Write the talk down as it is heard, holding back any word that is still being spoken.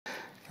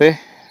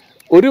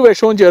ഒരു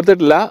വിഷവും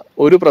ചേർത്തിട്ടില്ല,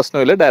 ഒരു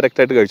പ്രശ്നമില്ല,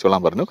 ഡയറക്റ്റായിട്ട്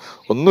കഴിച്ചോളാൻ പറഞ്ഞു,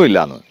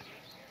 ഒന്നുമില്ലാന്ന്.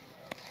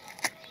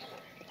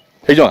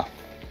 കഴിച്ചോ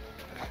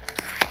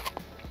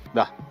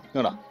ഇതാ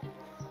ഇങ്ങോട്ടാ,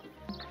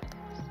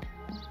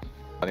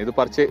 ഇത്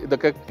പറിച്ച്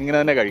ഇതൊക്കെ ഇങ്ങനെ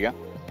തന്നെ കഴിക്കാം.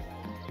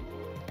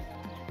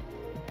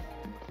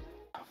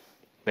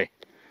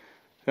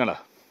 വേണ്ട,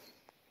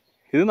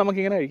 ഇത്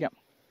നമുക്കിങ്ങനെ കഴിക്കാം.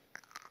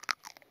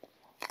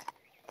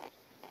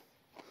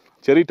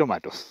 ചെറിയ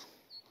ടൊമാറ്റോസ്,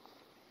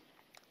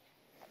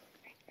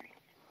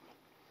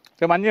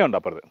 മഞ്ഞയുണ്ട്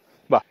അപ്പുറത്ത്.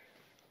 വാ,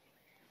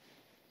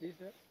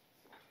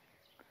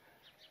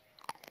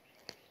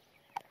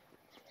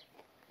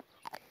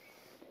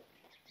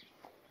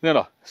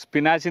 ഇതോ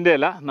സ്പിനാച്ചിൻ്റെ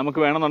ഇല നമുക്ക്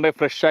വേണമെന്നുണ്ടെങ്കിൽ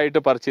ഫ്രഷ് ആയിട്ട്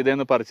പറിച്ച്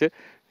ഇതേന്ന് പറിച്ച്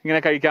ഇങ്ങനെ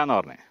കഴിക്കാമെന്ന്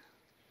പറഞ്ഞേ.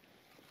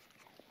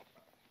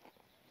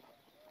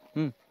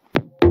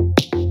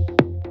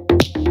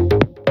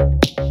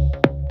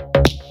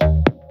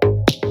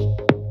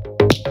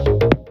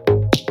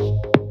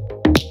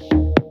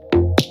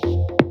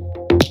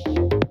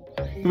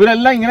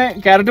 ഇവരെല്ലാം ഇങ്ങനെ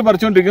ക്യാരറ്റ്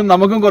പറിച്ചുകൊണ്ടിരിക്കും.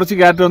 നമുക്കും കുറച്ച്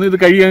ക്യാരറ്റ് വന്ന് ഇത്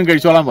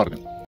കഴിച്ചോളാൻ പറഞ്ഞു.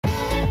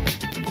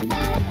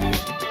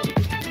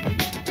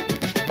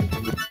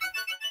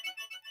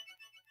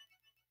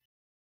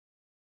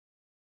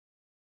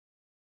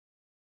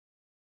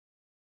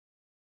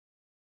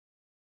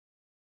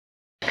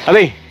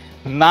 അതെ,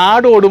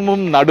 നാട് ഓടുമ്പം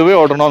നടുവേ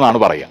ഓടണമെന്നാണ്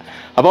പറയുക.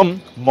 അപ്പം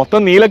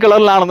മൊത്തം നീല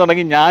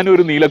കളറിലാണെന്നുണ്ടെങ്കിൽ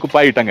ഞാനൊരു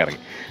നീലക്കുപ്പായി ഇട്ടങ്ങ്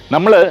ഇറങ്ങി.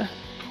 നമ്മൾ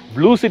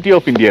ബ്ലൂ സിറ്റി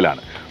ഓഫ്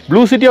ഇന്ത്യയിലാണ്.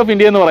 ബ്ലൂ സിറ്റി ഓഫ്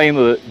ഇന്ത്യ എന്ന്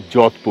പറയുന്നത്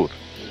ജോധ്പൂർ.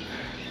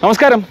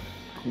 നമസ്കാരം.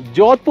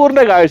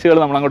 ജോധ്പൂരിൻ്റെ കാഴ്ചകൾ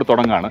നമ്മളങ്ങോട്ട്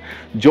തുടങ്ങുകയാണ്.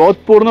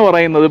 ജോധ്പൂർ എന്ന്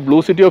പറയുന്നത് ബ്ലൂ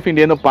സിറ്റി ഓഫ്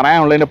ഇന്ത്യ എന്ന്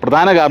പറയാനുള്ളതിൻ്റെ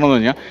പ്രധാന കാരണം എന്ന്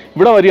പറഞ്ഞാൽ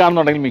ഇവിടെ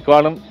വരികയാണെന്നുണ്ടെങ്കിൽ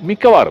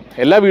മിക്കവാറും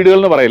എല്ലാ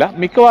വീടുകളെന്ന് പറയില്ല,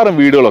 മിക്കവാറും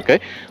വീടുകളൊക്കെ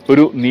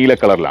ഒരു നീല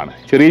കളറിലാണ്.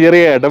 ചെറിയ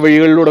ചെറിയ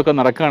ഇടവഴികളിലൂടെയൊക്കെ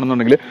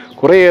നടക്കുകയാണെന്നുണ്ടെങ്കിൽ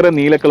കുറേയേറെ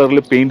നീല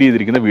കളറിൽ പെയിൻറ്റ്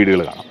ചെയ്തിരിക്കുന്ന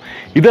വീടുകൾ കാണാം.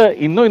 ഇത്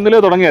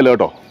ഇന്നലെ തുടങ്ങിയല്ലോ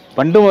കേട്ടോ,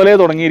 പണ്ട് മുതലേ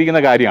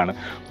തുടങ്ങിയിരിക്കുന്ന കാര്യമാണ്.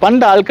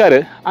 പണ്ട് ആൾക്കാർ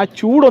ആ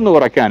ചൂടൊന്ന്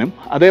കുറയ്ക്കാനും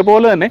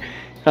അതേപോലെ തന്നെ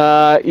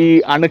ഈ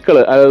അണുക്കൾ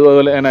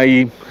അതുപോലെ തന്നെ ഈ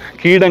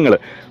കീടങ്ങൾ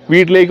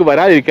വീട്ടിലേക്ക്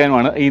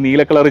വരാതിരിക്കാനുമാണ് ഈ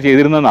നീല കളർ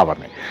ചെയ്തിരുന്നതെന്നാണ്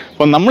പറഞ്ഞത്.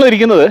 അപ്പം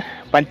നമ്മളിരിക്കുന്നത്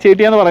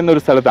പച്ചേറ്റിയ എന്ന് പറയുന്ന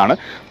ഒരു സ്ഥലത്താണ്.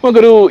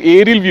 നമുക്കൊരു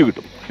ഏരിയൽ വ്യൂ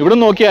കിട്ടും. ഇവിടെ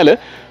നോക്കിയാൽ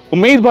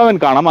ഉമൈദ് ഭവൻ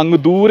കാണാം, അങ്ങ്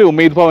ദൂരെ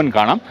ഉമൈദ് ഭവൻ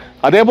കാണാം.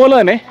 അതേപോലെ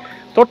തന്നെ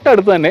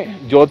തൊട്ടടുത്ത് തന്നെ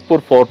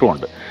ജോധ്പൂർ ഫോർട്ടും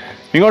ഉണ്ട്.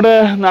 ഇങ്ങോട്ട്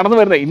നടന്നു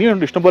വരുന്ന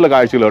ഇനിയുണ്ട് ഇഷ്ടംപോലെ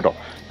കാഴ്ചകൾ കേട്ടോ.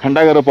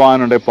 ഖണ്ഡാഗർ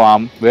പോകാനുണ്ട്,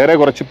 പോകാം. വേറെ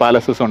കുറച്ച്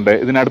പാലസസ് ഉണ്ട്.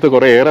 ഇതിനടുത്ത്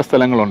കുറേ ഏറെ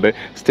സ്ഥലങ്ങളുണ്ട്.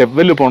 സ്റ്റെപ്പ്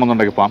വെല്ല്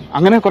പോകണമെന്നുണ്ടെങ്കിൽ പോകാം.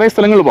 അങ്ങനെ കുറേ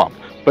സ്ഥലങ്ങൾ പോകാം.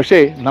 പക്ഷേ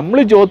നമ്മൾ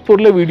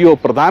ജോധ്പൂരിലെ വീഡിയോ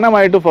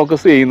പ്രധാനമായിട്ട്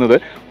ഫോക്കസ് ചെയ്യുന്നത്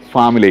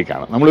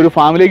ഫാമിലേക്കാണ്. നമ്മളൊരു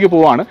ഫാമിലേക്ക്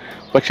പോവാണ്.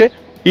 പക്ഷേ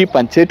ഈ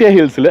പച്ചേറ്റിയ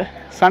ഹിൽസിൽ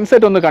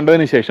സൺസെറ്റ് ഒന്ന്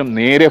കണ്ടതിന് ശേഷം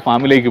നേരെ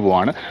ഫാമിലേക്ക്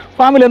പോവാണ്.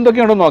 ഫാമിൽ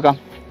എന്തൊക്കെയുണ്ടെന്ന് നോക്കാം.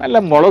 നല്ല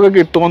മുളകൊക്കെ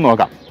കിട്ടുമെന്ന്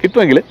നോക്കാം.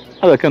 കിട്ടുമെങ്കിൽ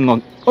അതൊക്കെ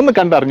ഒന്ന്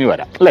കണ്ടറിഞ്ഞു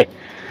വരാം അല്ലേ.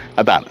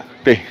 അതാണ്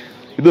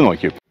ഇത്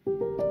നോക്കിയോ.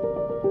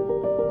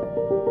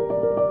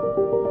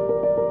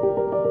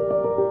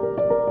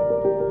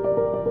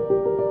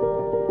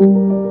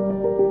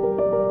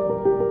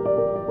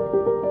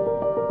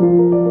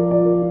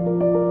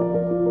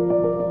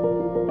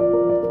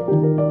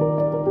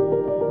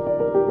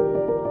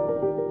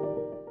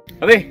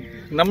 അതെ,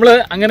 നമ്മൾ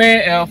അങ്ങനെ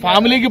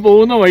ഫാമിലേക്ക്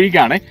പോകുന്ന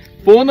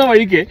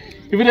വഴിക്ക്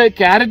ഇവര്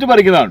ക്യാരറ്റ്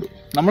പറിക്കുന്നതാണ്.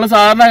 നമ്മൾ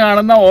സാധാരണ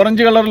കാണുന്ന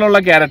ഓറഞ്ച് കളറിലുള്ള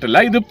ക്യാരറ്റ് അല്ല,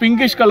 ഇത്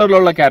പിങ്കിഷ്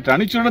കളറിലുള്ള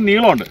ക്യാരറ്റാണ്. ഇച്ചിരി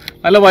നീളമുണ്ട്,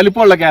 നല്ല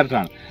വലിപ്പമുള്ള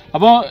ക്യാരറ്റാണ്.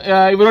 അപ്പോൾ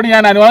ഇവരോട്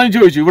ഞാൻ അനുവാദം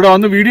ചോദിച്ചു, ഇവിടെ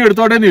വന്ന് വീഡിയോ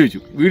എടുത്തോട്ടെ എന്ന്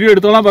ചോദിച്ചു. വീഡിയോ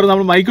എടുത്തോളാൻ പറഞ്ഞു.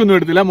 നമ്മൾ മൈക്കൊന്നും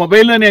എടുത്തില്ല,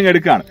 മൊബൈലിൽ തന്നെ അങ്ങ്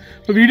എടുക്കുകയാണ്.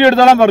 അപ്പോൾ വീഡിയോ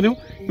എടുത്തോളാൻ പറഞ്ഞു.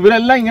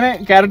 ഇവരെല്ലാം ഇങ്ങനെ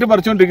ക്യാരറ്റ്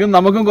പറിച്ചുകൊണ്ടിരിക്കും.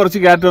 നമുക്കും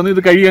കുറച്ച് ക്യാരറ്റ് വന്ന്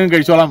ഇത്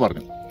കഴിച്ചോളാൻ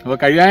പറഞ്ഞു. അപ്പോൾ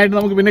കഴിയാനായിട്ട്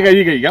നമുക്ക് പിന്നെ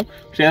കഴിക്കാം.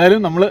 പക്ഷേ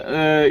ഏതായാലും നമ്മൾ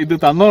ഇത്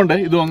തന്നുകൊണ്ട്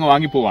ഇതും അങ്ങ്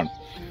വാങ്ങിപ്പോവാണ്.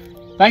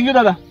 Thank you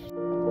Dada.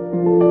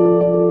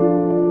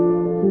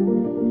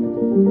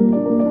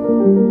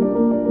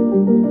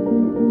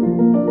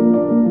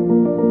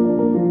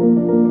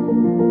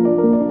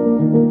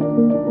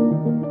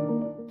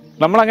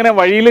 നമ്മളങ്ങനെ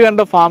വഴിയിൽ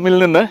കണ്ട ഫാമിൽ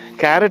നിന്ന്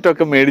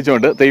ക്യാരറ്റൊക്കെ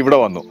മേടിച്ചുകൊണ്ട് ഇവിടെ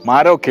വന്നു.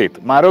 മാരോ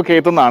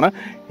ഖേത്ത് എന്നാണ്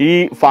ഈ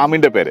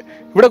ഫാമിൻ്റെ പേര്.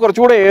 ഇവിടെ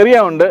കുറച്ചുകൂടെ ഏരിയ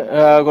ഉണ്ട്,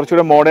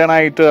 കുറച്ചുകൂടെ മോഡേൺ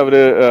ആയിട്ട് അവർ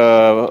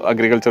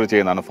അഗ്രികൾച്ചർ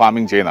ചെയ്യുന്നതാണ്,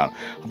 ഫാമിംഗ് ചെയ്യുന്നതാണ്.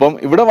 അപ്പം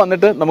ഇവിടെ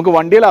വന്നിട്ട് നമുക്ക്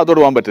വണ്ടിയിൽ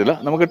അകത്തോട്ട് പോകാൻ പറ്റില്ല,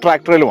 നമുക്ക്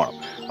ട്രാക്ടറിൽ പോകണം.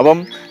 അപ്പം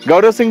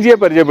ഗൗരവ് സിംഗ്ജിയെ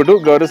പരിചയപ്പെട്ടു.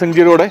 ഗൗരവ്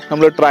സിംഗ്ജിയുടെ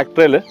നമ്മൾ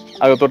ട്രാക്ടറിൽ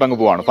അകത്തോട്ട് അങ്ങ്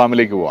പോവാണ്,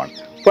 ഫാമിലേക്ക് പോവാണ്.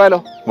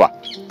 പോയാലോ, വാ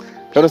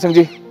ഗൗരവ്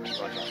സിംഗ്ജി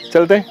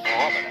ചലത്തെ.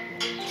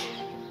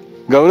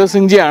 ഗൗരവ്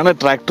സിംഗ്ജിയാണ്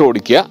ട്രാക്ടർ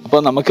ഓടിക്കുക. അപ്പോൾ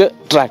നമുക്ക്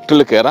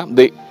ട്രാക്ടറിൽ കയറാം.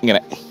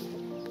 ഇങ്ങനെ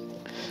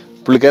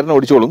പുള്ളിക്കാരനെ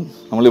ഓടിച്ചോളും.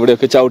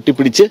 നമ്മളിവിടെയൊക്കെ ചവിട്ടി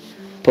പിടിച്ച്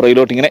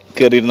പുറയിലോട്ട് ഇങ്ങനെ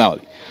കയറിയിരുന്നാൽ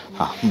മതി.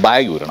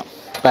 ബാഗ് ഊരണം,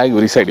 ബാഗ്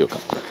ഊരി സൈഡിൽ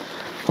വെക്കാം.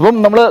 അപ്പം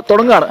നമ്മൾ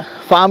തുടങ്ങുകയാണ്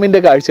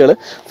ഫാമിൻ്റെ കാഴ്ചകൾ,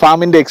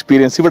 ഫാമിൻ്റെ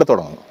എക്സ്പീരിയൻസ് ഇവിടെ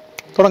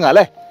തുടങ്ങാം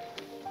അല്ലേ.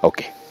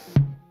 ഓക്കെ.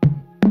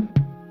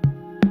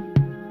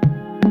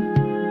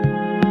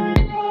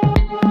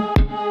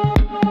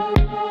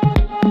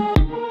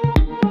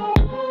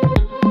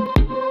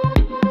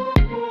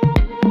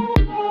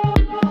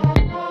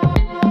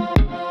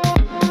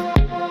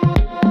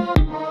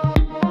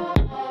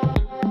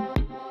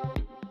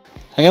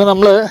 അങ്ങനെ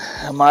നമ്മൾ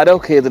മാരോ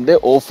ഖേത്തിൻ്റെ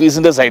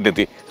ഓഫീസിൻ്റെ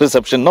സൈഡിലെത്തി.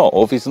 റിസപ്ഷനോ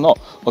ഓഫീസിനോ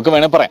ഒക്കെ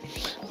വേണേൽ പറയാം.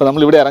 അപ്പോൾ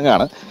നമ്മളിവിടെ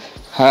ഇറങ്ങുകയാണ്.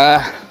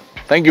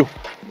 Thank you.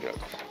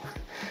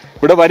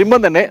 ഇവിടെ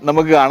വരുമ്പം തന്നെ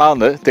നമുക്ക്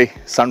കാണാവുന്നത്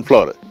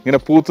സൺഫ്ലവർ, ഇങ്ങനെ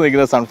പൂത്ത്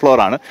നിൽക്കുന്ന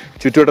സൺഫ്ലവറാണ്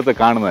ചുറ്റുവട്ടത്ത്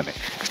കാണുന്നത് തന്നെ.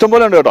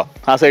 ഇഷ്ടംപോലെ ഉണ്ട് കേട്ടോ,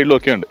 ആ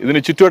സൈഡിലൊക്കെ ഉണ്ട്. ഇതിന്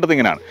ചുറ്റുവട്ടത്ത്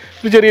ഇങ്ങനെയാണ്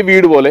ഒരു ചെറിയ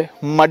വീട് പോലെ,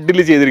 മഡിൽ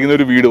ചെയ്തിരിക്കുന്ന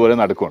ഒരു വീട് പോലെ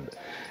നടക്കുന്നുണ്ട്.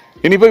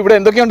 ഇനിയിപ്പോൾ ഇവിടെ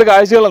എന്തൊക്കെയുണ്ട്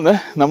കാഴ്ചകളെന്ന്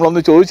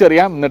നമ്മളൊന്ന്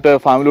ചോദിച്ചറിയാം. എന്നിട്ട്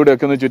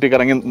ഫാമിലിയോടെയൊക്കെ ഒന്ന്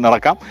ചുറ്റിക്കറങ്ങി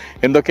നടക്കാം.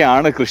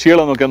 എന്തൊക്കെയാണ്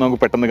കൃഷികളെന്നൊക്കെ നമുക്ക്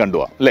പെട്ടെന്ന്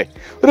കണ്ടുപോകാം അല്ലേ.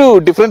 ഒരു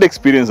ഡിഫറെൻറ്റ്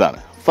എക്സ്പീരിയൻസ് ആണ്.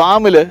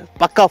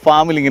 പക്ക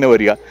ഫാമിൽ ഇങ്ങനെ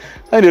വരിക,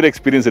 അതിൻ്റെ ഒരു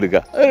എക്സ്പീരിയൻസ്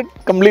എടുക്കുക,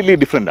 കംപ്ലീറ്റ്ലി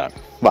ഡിഫറെൻ്റ് ആണ്.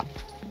 വാ.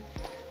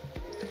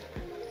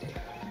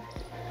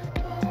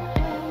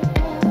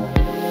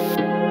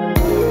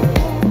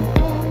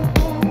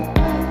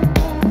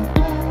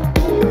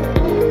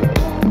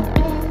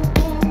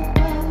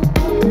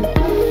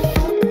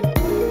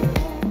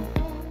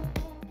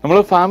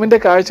 നമ്മൾ ഫാമിൻ്റെ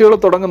കാഴ്ചകൾ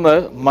തുടങ്ങുന്നത്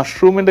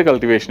മഷ്റൂമിൻ്റെ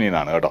കൾട്ടിവേഷനിൽ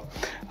നിന്നാണ് കേട്ടോ.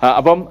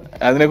 അപ്പം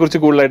അതിനെക്കുറിച്ച്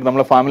കൂടുതലായിട്ട്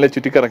നമ്മളെ ഫാമിലെ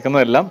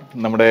ചുറ്റിക്കിറക്കുന്നതെല്ലാം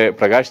നമ്മുടെ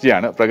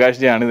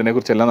പ്രകാശ്ജിയാണ്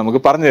ഇതിനെക്കുറിച്ചെല്ലാം നമുക്ക്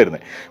പറഞ്ഞു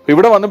തരുന്നത്. അപ്പോൾ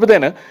ഇവിടെ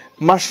വന്നപ്പോഴത്തേന്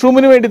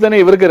മഷ്റൂമിന് വേണ്ടി തന്നെ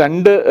ഇവർക്ക്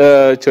 2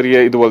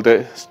 ചെറിയ ഇതുപോലത്തെ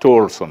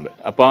സ്റ്റോൾസ് ഉണ്ട്.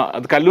 അപ്പോൾ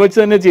അത് കല്ല് വെച്ച്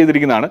തന്നെ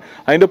ചെയ്തിരിക്കുന്നതാണ്.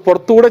 അതിൻ്റെ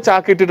പുറത്തുകൂടെ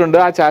ചാക്കിട്ടിട്ടുണ്ട്,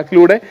 ആ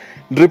ചാക്കിലൂടെ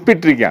ഡ്രിപ്പ്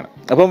ഇട്ടിരിക്കുകയാണ്.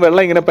 അപ്പം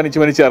വെള്ളം ഇങ്ങനെ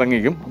പനിച്ച്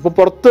ഇറങ്ങിക്കും. അപ്പോൾ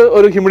പുറത്ത്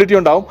ഒരു ഹ്യൂമിഡിറ്റി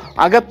ഉണ്ടാവും,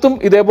 അകത്തും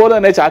ഇതേപോലെ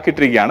തന്നെ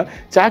ചാക്കിട്ടിരിക്കുകയാണ്.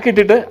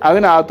 ചാക്കിട്ടിട്ട്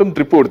അതിനകത്തും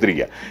ഡ്രിപ്പ്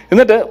കൊടുത്തിരിക്കുക.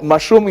 എന്നിട്ട്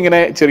മഷ്റൂം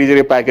ഇങ്ങനെ ചെറിയ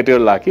ചെറിയ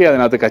പാക്കറ്റുകളിലാക്കി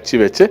അതിനകത്ത് കച്ചി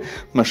വെച്ച്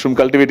മഷ്റൂം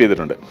കൾട്ടിവേറ്റ്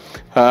ചെയ്തിട്ടുണ്ട്.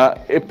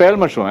 പേൾ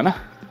മഷ്റൂം ആണ്,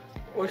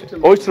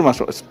 oyster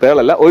mushroom,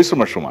 പേളല്ല oyster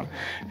മഷ്റൂമാണ്.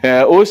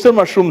 Oyster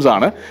mushrooms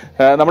ആണ്,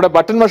 നമ്മുടെ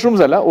ബട്ടൺ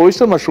മഷ്റൂംസ് അല്ല,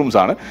 ഓയിസ്റ്റർ മഷ്റൂംസ്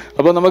ആണ്.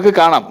 അപ്പോൾ നമുക്ക്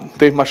കാണാം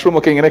മഷ്റൂം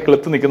ഒക്കെ ഇങ്ങനെ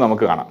കിളുത്ത് നിൽക്കുന്നത്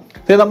നമുക്ക് കാണാം.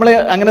 നമ്മൾ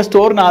അങ്ങനെ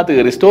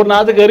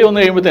സ്റ്റോറിനകത്ത് കയറി വന്നു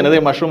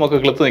കഴിയുമ്പോഴത്തേന് മഷ്റൂം ഒക്കെ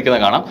കിളുത്ത്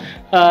നിൽക്കുന്നത് കാണാം.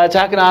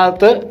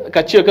 ചാക്കിനകത്ത്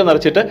കച്ചിയൊക്കെ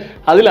നിറച്ചിട്ട്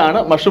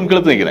അതിലാണ് മഷ്റൂം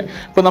കിളുത്ത് നിൽക്കുന്നത്.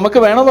 അപ്പോൾ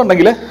നമുക്ക്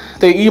വേണമെന്നുണ്ടെങ്കിൽ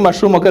ഈ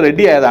മഷ്റൂം ഒക്കെ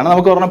റെഡി ആയതാണ്.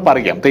 നമുക്ക് ഒരെണ്ണം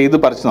പറിക്കാം. ഇത്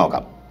പറിച്ച്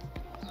നോക്കാം.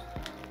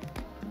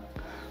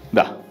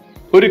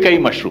 ഒരു കൈ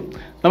മഷ്റൂം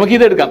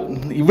നമുക്കിതെടുക്കാം.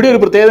 ഇവിടെ ഒരു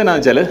പ്രത്യേകത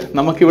എന്താണെന്ന് വെച്ചാൽ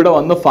നമുക്കിവിടെ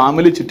വന്ന്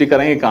ഫാമിൽ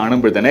ചുറ്റിക്കറങ്ങി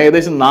കാണുമ്പോഴത്തേന്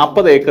ഏകദേശം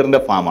 40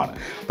 ഏക്കറിൻ്റെ ഫാമാണ്.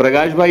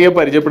 പ്രകാശ് ഭായിയെ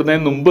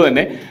പരിചയപ്പെടുന്നതിന് മുമ്പ്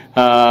തന്നെ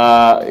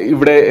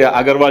ഇവിടെ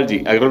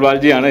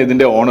അഗർവാൾജിയാണ്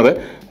ഇതിൻ്റെ ഓണർ.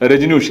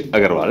 രജനീഷ്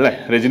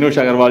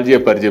അഗർവാൾജിയെ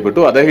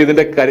പരിചയപ്പെട്ടു. അദ്ദേഹം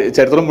ഇതിൻ്റെ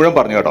ചരിത്രം മുഴുവൻ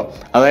പറഞ്ഞു കേട്ടോ.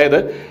 അതായത്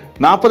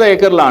 40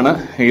 ഏക്കറിലാണ്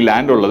ഈ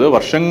ലാൻഡ് ഉള്ളത്.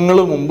 വർഷങ്ങൾ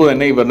മുമ്പ്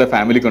തന്നെ ഇവരുടെ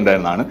ഫാമിലിക്ക്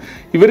ഉണ്ടായിരുന്നതാണ്.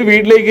 ഇവർ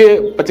വീട്ടിലേക്ക്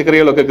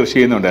പച്ചക്കറികളൊക്കെ കൃഷി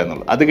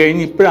ചെയ്യുന്നുണ്ടായിരുന്നുള്ളൂ. അത്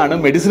കഴിഞ്ഞ് ഇപ്പോഴാണ്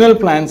മെഡിസിനൽ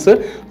പ്ലാന്റ്സ്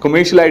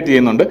കൊമേഴ്ഷ്യലായിട്ട്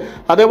ചെയ്യുന്നുണ്ട്.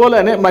 അതേപോലെ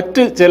തന്നെ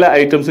മറ്റ് ചില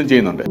ഐറ്റംസും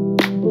ചെയ്യുന്നുണ്ട്.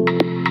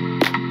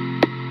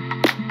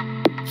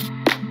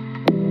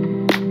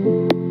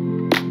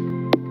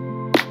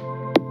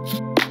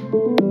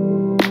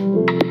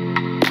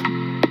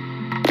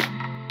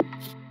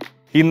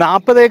 ഈ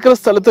 40 ഏക്കർ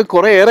സ്ഥലത്ത്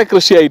കുറേയേറെ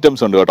കൃഷി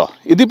ഐറ്റംസ് ഉണ്ട് കേട്ടോ.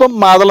 ഇതിപ്പം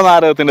മാതള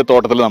നാരകത്തിൻ്റെ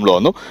തോട്ടത്തിൽ നമ്മൾ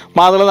വന്നു.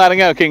 മാതള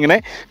നാരങ്ങയൊക്കെ ഇങ്ങനെ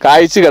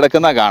കായ്ച്ച്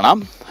കിടക്കുന്ന കാണാം.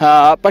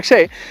 പക്ഷേ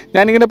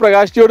ഞാനിങ്ങനെ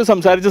പ്രകാശ്ജിയോട്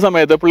സംസാരിച്ച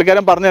സമയത്ത്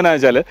പുള്ളിക്കാരൻ പറഞ്ഞതെന്നു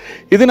വെച്ചാൽ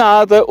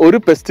ഇതിനകത്ത് ഒരു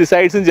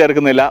പെസ്റ്റിസൈഡ്സും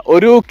ചേർക്കുന്നില്ല,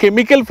 ഒരു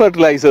കെമിക്കൽ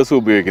ഫെർട്ടിലൈസേഴ്സും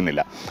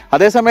ഉപയോഗിക്കുന്നില്ല.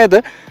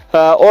 അതേസമയത്ത്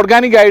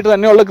ഓർഗാനിക് ആയിട്ട്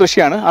തന്നെയുള്ള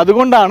കൃഷിയാണ്.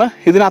 അതുകൊണ്ടാണ്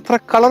ഇതിന് അത്ര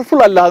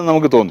കളർഫുൾ അല്ലാതെ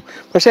നമുക്ക് തോന്നും.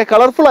 പക്ഷേ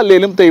കളർഫുൾ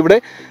അല്ലെങ്കിലും ഇവിടെ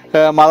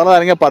മാതള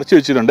നാരങ്ങ പറിച്ചു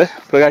വെച്ചിട്ടുണ്ട്.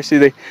 പ്രകാശ്ജി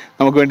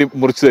നമുക്ക് വേണ്ടി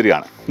മുറിച്ചു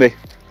തരികയാണ്.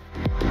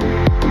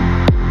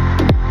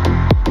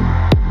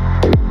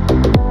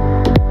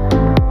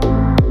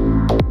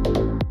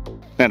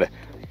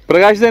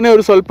 പ്രകാശ് തന്നെ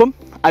ഒരു സ്വല്പം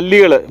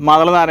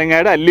മാതള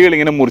നാരങ്ങയുടെ അല്ലികൾ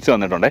ഇങ്ങനെ മുറിച്ച്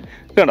വന്നിട്ടുണ്ട്.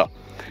 കണ്ടോ,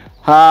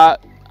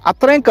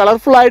 അത്രയും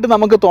കളർഫുൾ ആയിട്ട്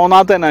നമുക്ക്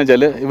തോന്നാത്ത എന്നാ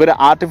വെച്ചാൽ ഇവർ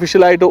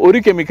ആർട്ടിഫിഷ്യലായിട്ട് ഒരു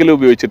കെമിക്കലും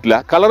ഉപയോഗിച്ചിട്ടില്ല,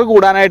 കളർ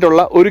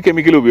കൂടാനായിട്ടുള്ള ഒരു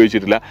കെമിക്കലും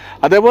ഉപയോഗിച്ചിട്ടില്ല.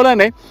 അതേപോലെ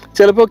തന്നെ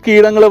ചിലപ്പോൾ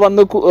കീടങ്ങൾ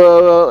വന്ന്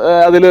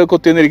അതിൽ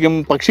കൊത്തിയെന്നിരിക്കും,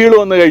 പക്ഷികൾ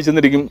വന്ന്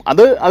കഴിച്ചെന്നിരിക്കും.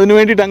 അതിന്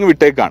വേണ്ടിയിട്ട് അങ്ങ്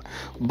വിട്ടേക്കാണ്.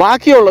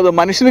 ബാക്കിയുള്ളത്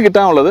മനുഷ്യന്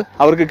കിട്ടാനുള്ളത്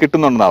അവർക്ക്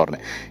കിട്ടുന്നുണ്ടെന്നാണ്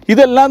പറഞ്ഞത്.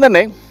 ഇതെല്ലാം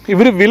തന്നെ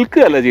ഇവർ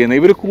വിൽക്കുകയല്ല ചെയ്യുന്നത്.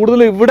 ഇവർ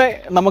കൂടുതലും ഇവിടെ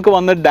നമുക്ക്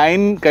വന്ന്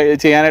ഡൈൻ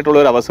ചെയ്യാനായിട്ടുള്ള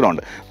ഒരു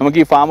അവസരമുണ്ട്. നമുക്ക്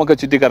ഈ ഫാമൊക്കെ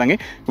ചുറ്റിക്കറങ്ങി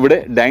ഇവിടെ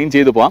ഡൈൻ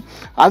ചെയ്ത് പോകാം.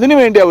 അതിന്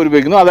വേണ്ടി അവർ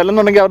ഉപയോഗിക്കുന്നു.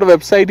 അതല്ലെന്നുണ്ടെങ്കിൽ അവരുടെ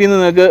വെബ്സൈറ്റിൽ നിന്ന്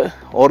നിങ്ങൾക്ക്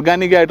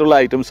ഓർഗാനിക് ആയിട്ടുള്ള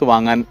ഐറ്റംസ്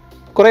വാങ്ങാൻ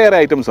കുറേയേറെ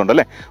ഐറ്റംസ് ഉണ്ട്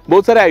അല്ലേ.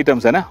 बहुत सारे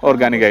ഐറ്റംസ് ആണ്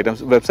organic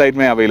items website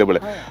may available.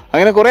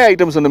 അങ്ങനെ കുറേ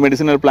ഐറ്റംസ് ഉണ്ട്.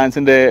 മെഡിസിനൽ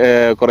പ്ലാന്റ്സിൻ്റെ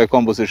കുറേ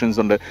കോമ്പോസിഷൻസ്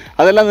ഉണ്ട്.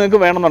 അതെല്ലാം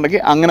നിങ്ങൾക്ക്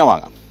വേണമെന്നുണ്ടെങ്കിൽ അങ്ങനെ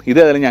വാങ്ങാം.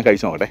 ഇതേതായാലും ഞാൻ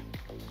കഴിച്ചു നോക്കട്ടെ.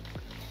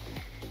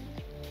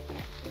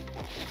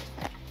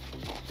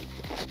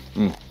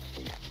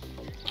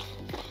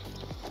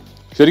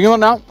 ശരിക്കും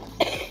പറഞ്ഞാൽ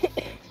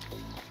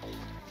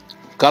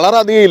കളർ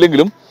അധികം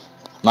ഇല്ലെങ്കിലും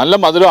നല്ല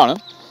മധുരമാണ്.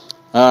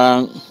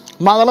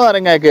 മാതള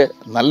നാരങ്ങയൊക്കെ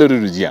നല്ലൊരു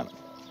രുചിയാണ്.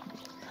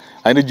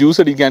 അതിന്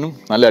ജ്യൂസ് അടിക്കാനും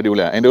നല്ല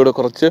അടിപൊളിയാണ്. അതിൻ്റെ കൂടെ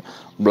കുറച്ച്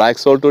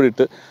ബ്ലാക്ക് സോൾട്ട് കൂടി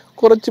ഇട്ട്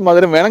കുറച്ച്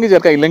മധുരം വേണമെങ്കിൽ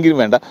ചേർക്കാം, ഇല്ലെങ്കിലും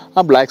വേണ്ട.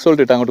 ആ ബ്ലാക്ക്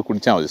സോൾട്ട് ഇട്ട് അങ്ങോട്ട്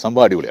കുടിച്ചാൽ മതി.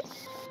 സംഭവം അടിപൊളിയാണ്.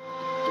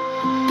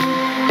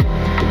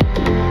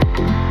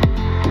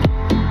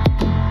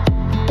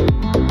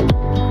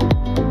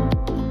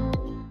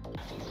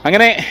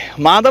 അങ്ങനെ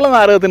മാതള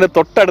നാരകത്തിൻ്റെ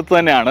തൊട്ടടുത്ത്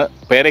തന്നെയാണ്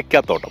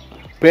പേരയ്ക്കാത്തോട്ടം.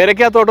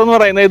 പേരയ്ക്കാത്തോട്ടം എന്ന്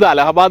പറയുന്നത് ഇത്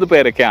അലഹബാദ്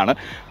പേരയ്ക്കയാണ്.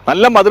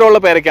 നല്ല മധുരമുള്ള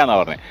പേരയ്ക്കാന്നാണ്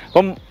പറഞ്ഞത്.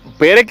 അപ്പം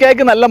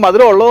പേരയ്ക്കായ്ക്ക് നല്ല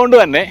മധുരം ഉള്ളതുകൊണ്ട്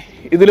തന്നെ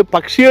ഇതിൽ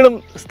പക്ഷികളും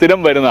സ്ഥിരം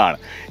വരുന്നതാണ്.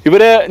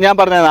 ഞാൻ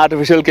പറഞ്ഞ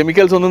ആർട്ടിഫിഷ്യൽ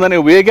കെമിക്കൽസ് ഒന്നും തന്നെ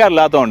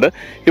ഉപയോഗിക്കാറില്ലാത്തതുകൊണ്ട്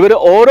ഇവർ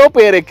ഓരോ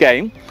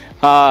പേരയ്ക്കായും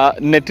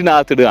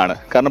നെറ്റിനകത്തിടുകയാണ്.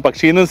 കാരണം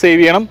പക്ഷിയിൽ നിന്നും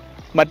സേവ് ചെയ്യണം,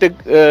 മറ്റ്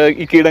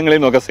ഈ കീടങ്ങളിൽ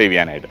നിന്നൊക്കെ സേവ്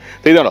ചെയ്യാനായിട്ട്.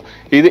 ഇതാണോ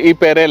ഈ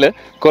പേരയിൽ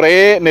കുറേ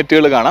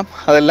നെറ്റുകൾ കാണാം.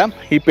 അതെല്ലാം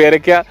ഈ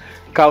പേരയ്ക്ക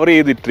കവർ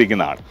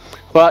ചെയ്തിട്ടിരിക്കുന്നതാണ്.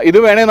 അപ്പോൾ ഇത്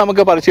വേണേൽ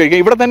നമുക്ക് പറിച്ച് കഴിക്കാം.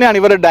 ഇവിടെ തന്നെയാണ്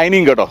ഇവരുടെ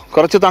ഡൈനിങ് കേട്ടോ.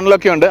 കുറച്ച്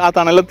തണലൊക്കെ ഉണ്ട്. ആ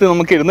തണലത്ത്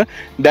നമുക്ക് ഇരുന്ന്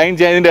ഡൈൻ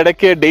ചെയ്യാം. ഇതിൻ്റെ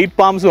ഇടയ്ക്ക് ഡേറ്റ്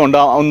പാംസും ഉണ്ട്,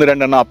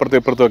 1-2 അപ്പുറത്തും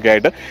ഇപ്പുറത്തും ഒക്കെ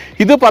ആയിട്ട്.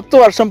 ഇത് 10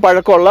 വർഷം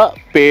പഴക്കമുള്ള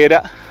പേര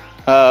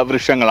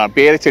വൃക്ഷങ്ങളാണ്,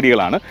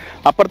 പേരച്ചെടികളാണ്.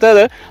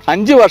 അപ്പുറത്തേത്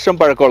 5 വർഷം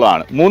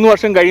പഴക്കമുള്ളതാണ്. 3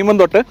 വർഷം കഴിയുമ്പം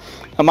തൊട്ട്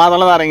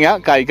മാതള നാരങ്ങ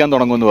കായ്ക്കാൻ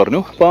തുടങ്ങുമെന്ന്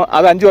പറഞ്ഞു. അപ്പോൾ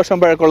അത് 5 വർഷം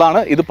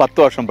പഴക്കമുള്ളതാണ്, ഇത്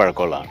 10 വർഷം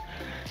പഴക്കമുള്ളതാണ്.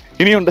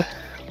 ഇനിയുണ്ട്,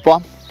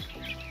 പോവാം.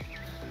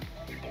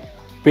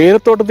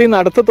 പേരത്തോട്ടത്തിൽ നിന്ന്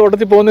അടുത്ത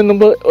തോട്ടത്തിൽ പോകുന്നതിന്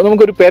മുമ്പ്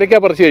നമുക്കൊരു പേരയ്ക്ക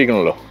പറിച്ച്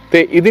കഴിക്കണമല്ലോ.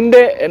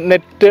 ഇതിൻ്റെ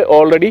നെറ്റ്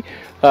ഓൾറെഡി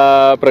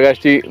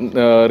പ്രകാശ്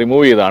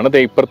റിമൂവ് ചെയ്തതാണ്.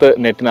 ഇപ്പുറത്ത്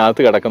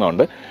നെറ്റിനകത്ത്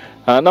കിടക്കുന്നുണ്ട്.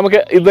 നമുക്ക്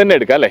ഇത് തന്നെ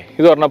എടുക്കാം അല്ലേ?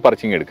 ഇത് ഒരെണ്ണം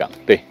പറിച്ചിങ് എടുക്കാം.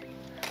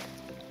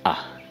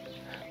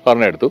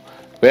 ഒരെണ്ണം എടുത്തു.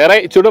 വേറെ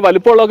ഇച്ചിരി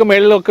വലുപ്പമുള്ളതൊക്കെ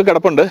മേളിലൊക്കെ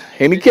കിടപ്പുണ്ട്.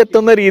 എനിക്ക്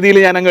എത്തുന്ന രീതിയിൽ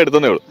ഞാൻ അങ്ങ്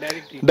എടുത്തതേ ഉള്ളൂ.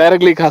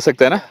 ഡയറക്റ്റ്ലി ഖാ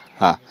സക്തേന.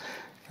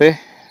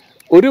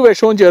 ഒരു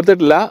വിഷവും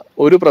ചേർത്തിട്ടില്ല,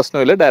 ഒരു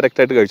പ്രശ്നമില്ല,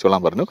 ഡയറക്റ്റായിട്ട്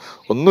കഴിച്ചോളാൻ പറഞ്ഞു.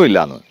 ഒന്നുമില്ല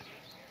എന്ന്.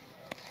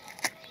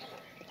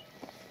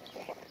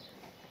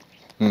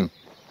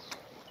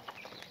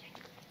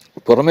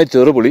 പുറമേ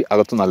ചെറുപുളി,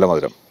 അകത്ത് നല്ല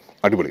മധുരം.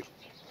 അടിപൊളി.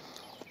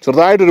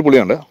 ചെറുതായിട്ടൊരു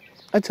പുളിയുണ്ട്.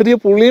 ആ ചെറിയ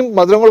പുളിയും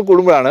മധുരം കൂടെ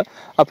കൂടുമ്പോഴാണ്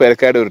ആ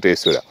പേരക്കായുടെ ഒരു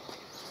ടേസ്റ്റ് വരിക.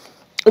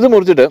 ഇത്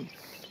മുറിച്ചിട്ട്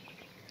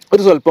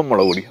ഒരു സ്വല്പം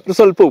മുളക് പൊടി, ഒരു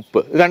സ്വല്പം ഉപ്പ്,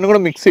 രണ്ടും കൂടെ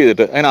മിക്സ്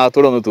ചെയ്തിട്ട്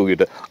അതിനകത്തൂടെ ഒന്ന്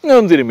തൂക്കിയിട്ട് അങ്ങനെ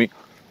ഒന്ന് തിരുമ്മി.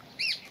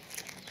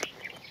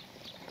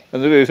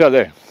 എന്തൊരു ടേസ്റ്റ്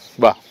അതെ.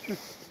 വാ.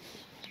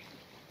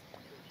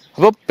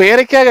 അപ്പോൾ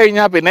പേരയ്ക്ക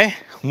കഴിഞ്ഞാൽ പിന്നെ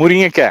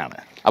മുരിങ്ങയ്ക്കയാണ്.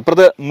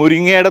 അപ്പുറത്ത്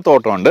മുരിങ്ങയുടെ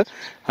തോട്ടമുണ്ട്.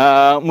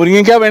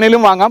 മുരിങ്ങയ്ക്ക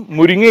വേണേലും വാങ്ങാം,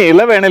 മുരിങ്ങ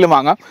ഇല വേണേലും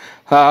വാങ്ങാം.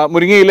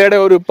 മുരിങ്ങ ഇലയുടെ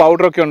ഒരു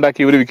പൗഡറൊക്കെ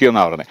ഉണ്ടാക്കി ഇവർ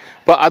വിൽക്കുമെന്നാണ് പറഞ്ഞത്.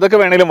 അപ്പോൾ അതൊക്കെ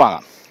വേണേലും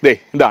വാങ്ങാം.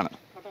 ഇതാണ്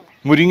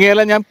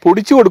മുരിങ്ങയില. ഞാൻ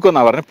പൊടിച്ചു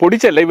കൊടുക്കുമെന്നാണ് പറഞ്ഞത്.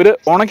 പൊടിച്ചല്ല, ഇവർ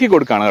ഉണക്കി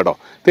കൊടുക്കുകയാണ് കേട്ടോ.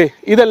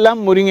 ഇതെല്ലാം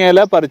മുരിങ്ങയില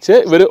പറിച്ച്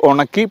ഇവർ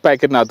ഉണക്കി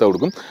പാക്കറ്റിനകത്ത്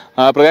കൊടുക്കും.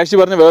 പ്രകാശ്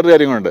പറഞ്ഞ വേറൊരു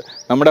കാര്യങ്ങളുണ്ട്.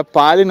 നമ്മുടെ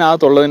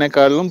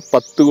പാലിനകത്തുള്ളതിനേക്കാളും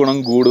 10 ഗുണം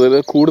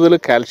കൂടുതൽ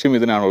കാൽഷ്യം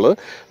ഇതിനാണുള്ളത്.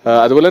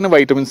 അതുപോലെ തന്നെ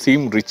വൈറ്റമിൻ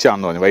സിയും റിച്ച്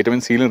ആണെന്ന് പറഞ്ഞു.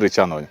 വൈറ്റമിൻ സിയിലും റിച്ച്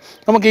ആണെന്ന് പറഞ്ഞു.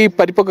 നമുക്ക് ഈ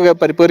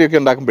പരിപ്പ് കറിയൊക്കെ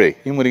ഉണ്ടാക്കുമ്പോഴേ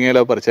ഈ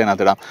മുരിങ്ങയില പറിച്ച്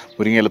അതിനകത്തിടാം.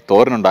 മുരിങ്ങയില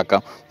തോരൻ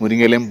ഉണ്ടാക്കാം.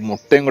 മുരിങ്ങയിലയും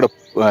മുട്ടയും കൂടെ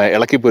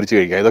ഇളക്കി പൊരിച്ച്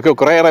കഴിക്കാം. ഇതൊക്കെ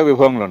കുറേയേറെ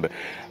വിഭവങ്ങളുണ്ട്.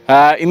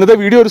 ഇന്നത്തെ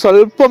വീഡിയോ ഒരു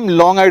സ്വല്പം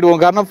ലോങ് ആയിട്ട് പോകും.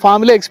 കാരണം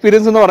ഫാമിലി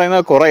എക്സ്പീരിയൻസ് എന്ന്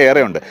പറയുന്നത് കുറേ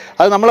ഏറെ ഉണ്ട്.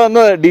 അത്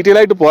നമ്മളൊന്ന് ഡീറ്റെയിൽ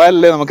ആയിട്ട്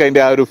പോയാലല്ലേ നമുക്ക്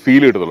അതിൻ്റെ ആ ഒരു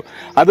ഫീൽ കിട്ടത്തുള്ളൂ.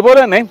 അതുപോലെ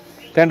തന്നെ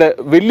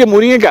വലിയ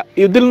മുരിങ്ങയ്ക്ക,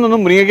 ഇതിൽ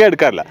നിന്നും മുരിങ്ങയ്ക്ക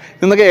എടുക്കാറില്ല.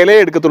 ഇന്നൊക്കെ ഇല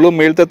എടുക്കത്തുള്ളൂ.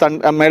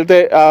 മേളത്തെ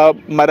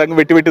മരം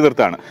വെട്ടി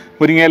നിർത്താണ്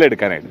മുരിങ്ങയില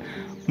എടുക്കാനായിട്ട്.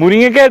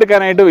 മുരിങ്ങയ്ക്ക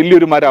എടുക്കാനായിട്ട്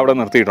വലിയൊരു മരം അവിടെ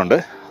നിർത്തിയിട്ടുണ്ട്.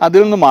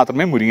 അതിൽ നിന്ന്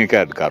മാത്രമേ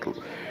മുരിങ്ങയ്ക്ക എടുക്കാറുള്ളൂ.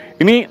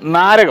 ഇനി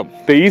നാരകം.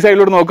 ഈ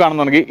സൈഡിലോട്ട്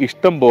നോക്കുകയാണെന്നുണ്ടെങ്കിൽ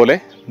ഇഷ്ടം പോലെ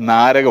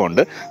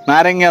നാരകമുണ്ട്.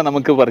 നാരങ്ങ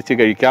നമുക്ക് പറിച്ച്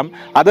കഴിക്കാം.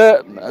 അത്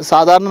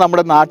സാധാരണ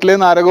നമ്മുടെ നാട്ടിലെ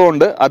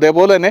നാരകമുണ്ട്.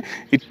 അതേപോലെ തന്നെ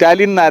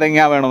ഇറ്റാലിയൻ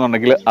നാരങ്ങ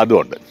വേണമെന്നുണ്ടെങ്കിൽ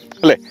അതുമുണ്ട്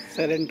അല്ലേ?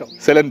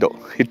 സെലൻഡോ,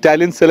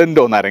 ഇറ്റാലിയൻ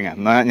സെലൻഡോ നാരങ്ങ.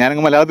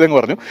 ഞാനങ്ങ് മലയാളത്തിൽ അങ്ങ്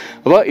പറഞ്ഞു.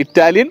 അപ്പോൾ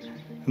ഇറ്റാലിയൻ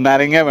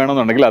നാരങ്ങ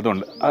വേണമെന്നുണ്ടെങ്കിൽ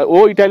അതുണ്ട്.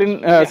 ഇറ്റാലിയൻ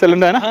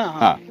സെലൻഡോ ആണ്.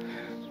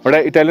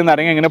 അവിടെ ഇറ്റാലിയൻ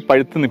നാരങ്ങ ഇങ്ങനെ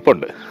പഴുത്ത്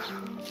നിപ്പുണ്ട്.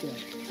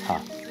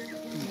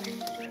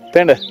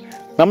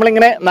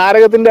 നമ്മളിങ്ങനെ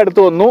നാരകത്തിൻ്റെ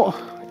അടുത്ത് വന്നു.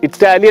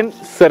 ഇറ്റാലിയൻ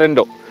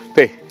സെറൻഡോ.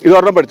 ഇത്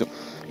ഒരെണ്ണം പഠിച്ചു.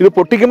 ഇത്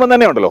പൊട്ടിക്കുമ്പോൾ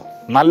തന്നെ ഉണ്ടല്ലോ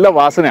നല്ല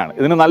വാസനയാണ്.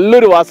 ഇതിന്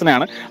നല്ലൊരു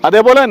വാസനയാണ്.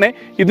 അതേപോലെ തന്നെ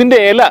ഇതിൻ്റെ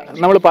ഇല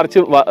നമ്മൾ പറിച്ച്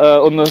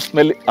ഒന്ന്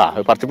സ്മെല്ല്.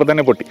 പറിച്ചപ്പോൾ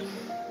തന്നെ പൊട്ടി.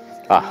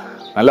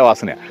 നല്ല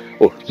വാസനയാണ്.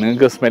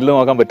 നിങ്ങൾക്ക് സ്മെല്ല്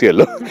നോക്കാൻ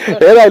പറ്റിയല്ലോ.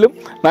 ഏതായാലും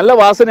നല്ല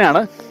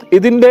വാസനയാണ്.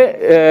 ഇതിൻ്റെ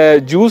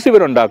ജ്യൂസ്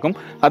ഇവരുണ്ടാക്കും.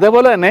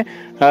 അതേപോലെ തന്നെ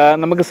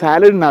നമുക്ക്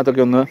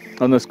സാലഡിനകത്തൊക്കെ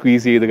ഒന്ന്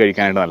സ്ക്വീസ് ചെയ്ത്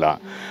കഴിക്കാനായിട്ട് നല്ലതാണ്.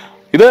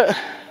 ഇത്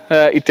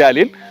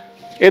ഇറ്റാലിയൻ.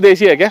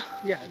 ദേശീയൊക്കെ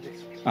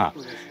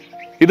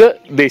ഇത്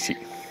ദേശി.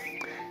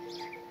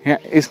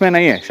 इसमें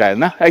नहीं है शायद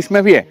ना,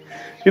 इसमें भी है.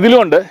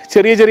 ഇതിലുമുണ്ട്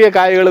ചെറിയ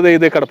കായകൾ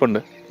ഇത് കിടപ്പുണ്ട്.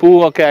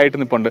 പൂവൊക്കെ ആയിട്ട്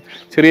നിൽപ്പുണ്ട്.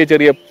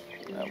 ചെറിയ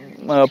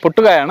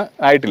പൊട്ടുകായാണ്,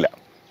 ആയിട്ടില്ല.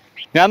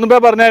 ഞാൻ മുമ്പേ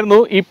പറഞ്ഞായിരുന്നു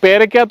ഈ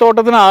പേരയ്ക്ക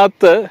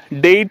തോട്ടത്തിനകത്ത്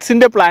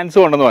ഡേറ്റ്സിൻ്റെ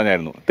പ്ലാന്റ്സും ഉണ്ടെന്ന്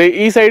പറഞ്ഞായിരുന്നു.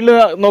 ഈ സൈഡിൽ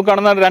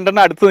നോക്കുകയാണെന്ന്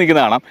 2 അടുത്ത്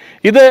നിൽക്കുന്ന കാണാം.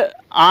 ഇത്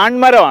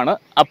ആൺമരമാണ്,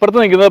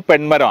 അപ്പുറത്ത് നിൽക്കുന്നത്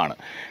പെൺമരമാണ്.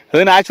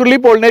 അത് നാച്ചുറലി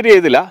പോളിനേറ്റ്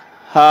ചെയ്തില്ല.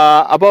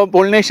 അപ്പോൾ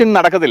പോളിനേഷൻ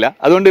നടക്കത്തില്ല.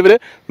 അതുകൊണ്ട് ഇവർ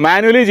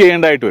മാനുവലി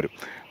ചെയ്യേണ്ടതായിട്ട് വരും.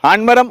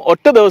 ആൺമരം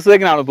ഒറ്റ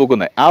ദിവസത്തേക്കാണ്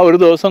പൂക്കുന്നത്. ആ ഒരു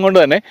ദിവസം കൊണ്ട്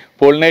തന്നെ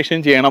പോളിനേഷൻ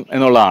ചെയ്യണം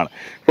എന്നുള്ളതാണ്.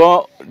 ഇപ്പോൾ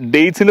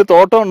ഡേറ്റ്സിൻ്റെ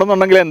തോട്ടം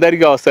ഉണ്ടെന്നുണ്ടെങ്കിൽ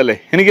എന്തായിരിക്കും അവസ്ഥ അല്ലേ?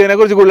 എനിക്ക്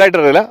ഇതിനെക്കുറിച്ച് കൂടുതലായിട്ട്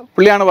അറിയില്ല.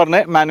 പുള്ളിയാണ്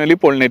പറഞ്ഞത് മാനുവലി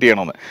പോളിനേറ്റ്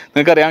ചെയ്യണമെന്ന്.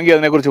 നിങ്ങൾക്ക് അറിയാമെങ്കിൽ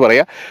അതിനെക്കുറിച്ച്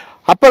പറയാം.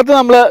 അപ്പുറത്ത്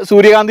നമ്മൾ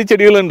സൂര്യകാന്തി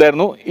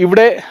ചെടികളുണ്ടായിരുന്നു.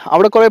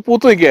 അവിടെ കുറേ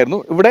പൂത്ത്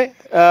നിൽക്കുകയായിരുന്നു. ഇവിടെ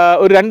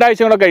ഒരു 2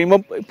 ആഴ്ച കൂടെ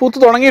കഴിയുമ്പോൾ പൂത്ത്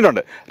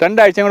തുടങ്ങിയിട്ടുണ്ട്. 2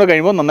 ആഴ്ച കൂടെ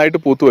കഴിയുമ്പോൾ നന്നായിട്ട്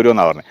പൂത്ത്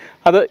വരുമെന്നാണ് പറഞ്ഞത്.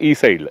 അത് ഈ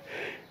സൈഡിൽ.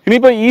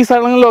 ഇനിയിപ്പോൾ ഈ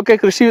സ്ഥലങ്ങളിലൊക്കെ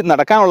കൃഷി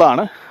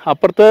നടക്കാനുള്ളതാണ്.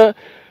 അപ്പുറത്ത്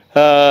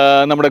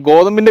നമ്മുടെ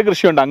ഗോതമ്പിൻ്റെ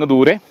കൃഷിയുണ്ട് അങ്ങ്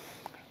ദൂരെ.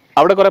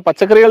 അവിടെ കുറേ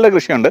പച്ചക്കറികളുടെ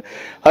കൃഷിയുണ്ട്.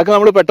 അതൊക്കെ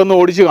നമ്മൾ പെട്ടെന്ന്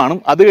ഓടിച്ച് കാണും.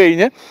 അത്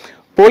കഴിഞ്ഞ്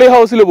പോളി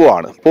ഹൗസിൽ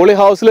പോവാണ്. പോളി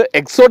ഹൗസിൽ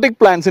എക്സോട്ടിക്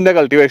പ്ലാന്റ്സിൻ്റെ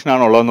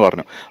കൾട്ടിവേഷനാണ് ഉള്ളതെന്ന്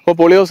പറഞ്ഞു. അപ്പോൾ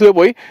പോളി ഹൗസിൽ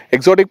പോയി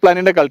എക്സോട്ടിക്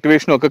പ്ലാന്റിൻ്റെ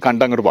കൾട്ടിവേഷനും ഒക്കെ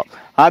കണ്ടങ്ങോട്ട് പോകാം.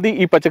 ആദ്യം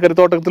ഈ പച്ചക്കറി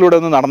തോട്ടത്തിലൂടെ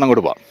ഒന്ന്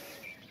നടന്നങ്ങോട്ട് പോകാം.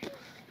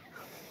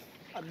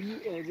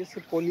 जैसे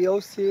पॉली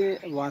हाउस से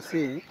वहाँ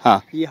से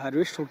ये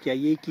हार्वेस्ट हो गया,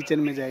 ये किचन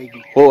में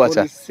जाएगी.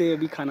 अच्छा. इससे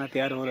अभी खाना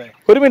तैयार हो रहा है.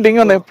 ഒരു മിനിറ്റ്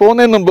വന്നേ,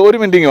 പോകുന്നതിന് മുമ്പ് ഒരു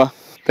മിനിറ്റ് വാ.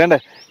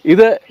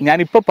 ഇത്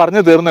ഞാനിപ്പോൾ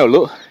പറഞ്ഞു തീർന്നേ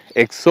ഉള്ളൂ.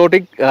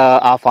 എക്സോട്ടിക്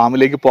ആ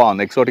ഫാമിലേക്ക്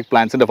പോകാമെന്ന്, എക്സോട്ടിക്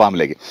പ്ലാന്റ്സിൻ്റെ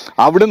ഫാമിലേക്ക്.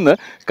 അവിടുന്ന്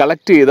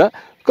കളക്ട് ചെയ്ത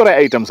കുറേ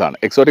ഐറ്റംസാണ്.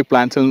 എക്സോട്ടിക്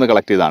പ്ലാന്റ്സിൽ നിന്ന്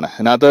കളക്ട് ചെയ്തതാണ്.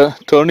 ഇതിനകത്ത്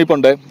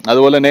ടേണിപ്പുണ്ട്,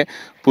 അതുപോലെ തന്നെ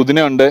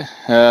പുതിനയുണ്ട്,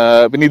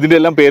 പിന്നെ ഇതിൻ്റെ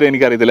എല്ലാം പേര്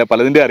എനിക്കറിയത്തില്ല,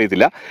 പലതിൻ്റെ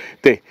അറിയത്തില്ല.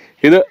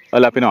 ഇത്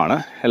ലാപ്പിനോ ആണ്.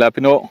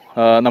 ലാപ്പിനോ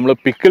നമ്മൾ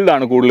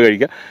പിക്കിൾഡാണ് കൂടുതൽ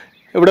കഴിക്കുക.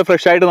 ഇവിടെ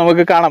ഫ്രഷ് ആയിട്ട്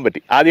നമുക്ക് കാണാൻ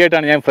പറ്റി.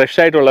 ആദ്യമായിട്ടാണ് ഞാൻ ഫ്രഷ്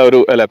ആയിട്ടുള്ള ഒരു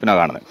ലാപ്പിനോ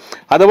കാണുന്നത്.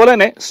 അതുപോലെ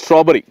തന്നെ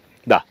സ്ട്രോബെറി,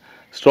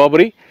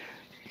 സ്ട്രോബെറി,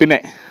 പിന്നെ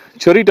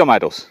ചെറി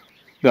ടൊമാറ്റോസ്,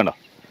 ഇത് കണ്ടോ,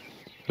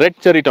 റെഡ്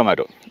ചെറി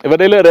ടൊമാറ്റോ.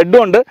 ഇവരുടെ കയ്യിൽ റെഡും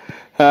ഉണ്ട്,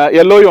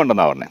 യെല്ലോയും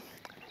ഉണ്ടെന്നാണ് പറഞ്ഞത്.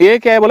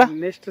 ഏതൊക്കെയായ പോലെ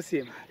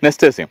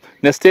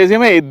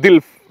നെസ്റ്റേസിയം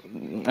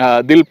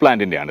ദിൽ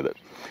പ്ലാന്റിൻ്റെയാണിത്,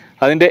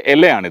 അതിൻ്റെ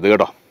ഇലയാണിത്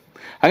കേട്ടോ.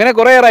 അങ്ങനെ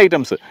കുറേയേറെ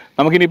ഐറ്റംസ്.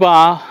 നമുക്കിനിയിപ്പോൾ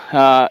ആ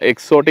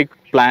എക്സോട്ടിക്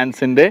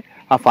പ്ലാന്റ്സിൻ്റെ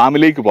ആ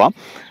ഫാമിലേക്ക് പോകാം.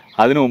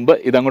 അതിനു മുമ്പ്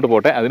ഇതങ്ങോട്ട്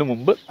പോട്ടെ. അതിനു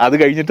മുമ്പ് അത്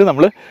കഴിഞ്ഞിട്ട്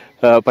നമ്മൾ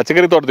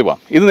പച്ചക്കറി തോട്ടത്തിൽ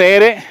പോകാം. ഇത്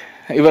നേരെ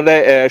ഇവരുടെ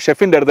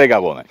ഷെഫിൻ്റെ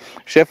അടുത്തേക്കാണ് പോകുന്നത്.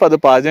 ഷെഫ് അത്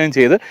പാചകം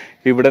ചെയ്ത്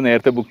ഇവിടെ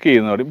നേരത്തെ ബുക്ക്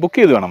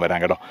ചെയ്ത് വേണം വരാൻ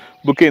കേട്ടോ.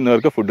 ബുക്ക്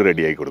ചെയ്യുന്നവർക്ക് ഫുഡ്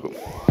റെഡിയാക്കി കൊടുക്കും.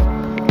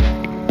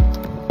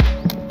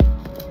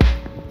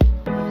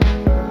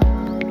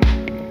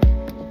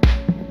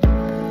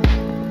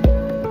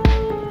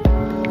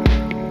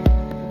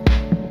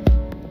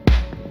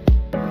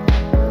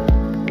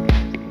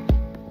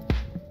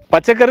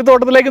 പച്ചക്കറി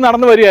തോട്ടത്തിലേക്ക്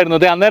നടന്നു വരികയായിരുന്നു.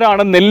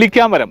 അന്നേരമാണ്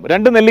നെല്ലിക്കാമരം.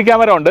 2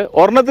 നെല്ലിക്കാമരം ഉണ്ട്.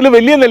 ഒരെണ്ണത്തിൽ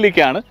വലിയ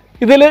നെല്ലിക്കയാണ്,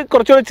 ഇതിൽ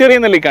കുറച്ചുകൂടെ ചെറിയ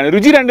നെല്ലിക്കാണ്.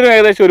 രുചി രണ്ടിനും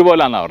ഏകദേശം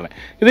ഒരുപോലാണെന്നാണ് പറഞ്ഞത്.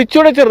 ഇത്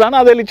ഇച്ചിരി ചെറുതാണ്,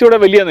 അതിൽ ഇച്ചിരി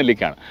വലിയ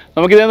നെല്ലിക്കാണ്.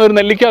 നമുക്കിതേന്ന് ഒരു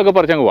നെല്ലിക്ക ഒക്കെ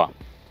പറിച്ചങ്ങ് പോവാം.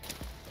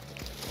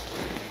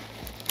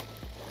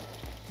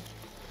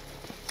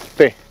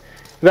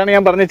 ഇതാണ്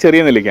ഞാൻ പറഞ്ഞ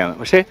ചെറിയ നെല്ലിക്കയാണ്.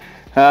 പക്ഷേ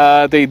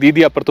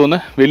ദീദി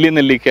അപ്പുറത്തുനിന്ന് വലിയ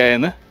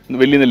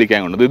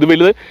നെല്ലിക്കായ കൊണ്ട് ഇത്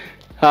വലുത്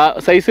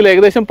സൈസിൽ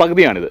ഏകദേശം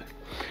പകുതിയാണിത്.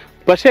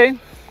 പക്ഷേ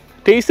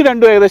ടേസ്റ്റ്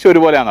രണ്ടും ഏകദേശം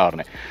ഒരുപോലെയാണെന്നാണ്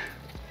പറഞ്ഞത്.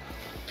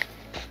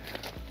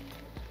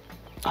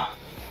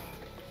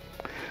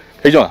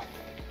 കഴിച്ചോ?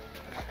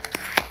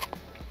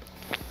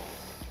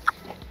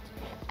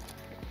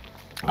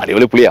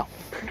 അടിപൊളി പുളിയാ.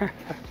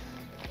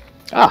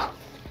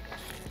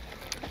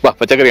 വാ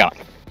പച്ചക്കറി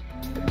കാണാം.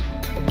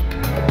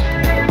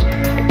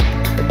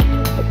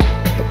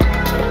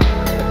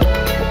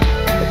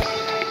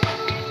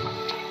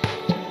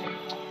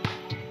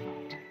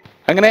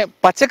 അങ്ങനെ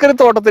പച്ചക്കറി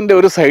തോട്ടത്തിൻ്റെ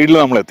ഒരു സൈഡിൽ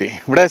നമ്മളെത്തി.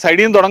 ഇവിടെ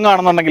സൈഡിൽ നിന്ന്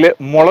തുടങ്ങുകയാണെന്നുണ്ടെങ്കിൽ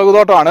മുളക്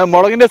തോട്ടമാണ്.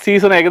 മുളകിൻ്റെ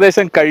സീസൺ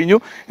ഏകദേശം കഴിഞ്ഞു.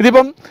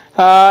 ഇതിപ്പം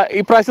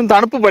ഇപ്രാവശ്യം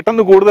തണുപ്പ്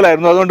പെട്ടെന്ന്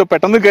കൂടുതലായിരുന്നു, അതുകൊണ്ട്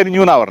പെട്ടെന്ന്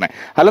കരിഞ്ഞു എന്നാണ് പറഞ്ഞത്.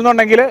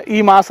 അല്ലെന്നുണ്ടെങ്കിൽ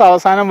ഈ മാസം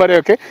അവസാനം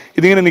വരെയൊക്കെ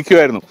ഇതിങ്ങനെ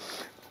നിൽക്കുമായിരുന്നു.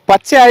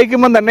 പച്ച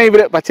അയക്കുമ്പം തന്നെ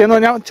പച്ചയെന്ന്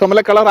പറഞ്ഞാൽ ചുമല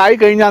കളറായി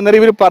കഴിഞ്ഞാൽ അന്നേരം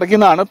ഇവർ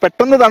പറിക്കുന്നതാണ്.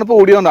 പെട്ടെന്ന് തണുപ്പ്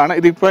കൂടിയതുകൊണ്ടാണ്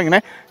ഇതിപ്പോൾ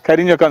ഇങ്ങനെ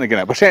കരിഞ്ഞൊക്കെ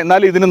നിൽക്കുന്നത്. പക്ഷേ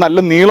എന്നാലും ഇതിന് നല്ല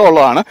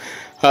നീളമുള്ളതാണ്.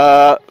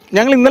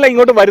 ഞങ്ങൾ ഇന്നലെ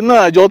ഇങ്ങോട്ട്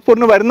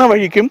ജോധ്പൂരിന് വരുന്ന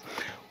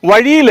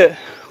വഴിയിൽ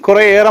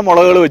കുറേയേറെ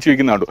മുളകുകൾ വെച്ച്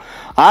വയ്ക്കുന്നുണ്ട്.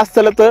 ആ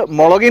സ്ഥലത്ത്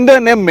മുളകിൻ്റെ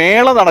തന്നെ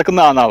മേള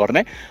നടക്കുന്നതാണെന്നാണ്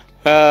പറഞ്ഞത്.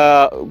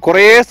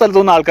 കുറേ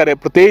സ്ഥലത്തുനിന്ന് ആൾക്കാർ,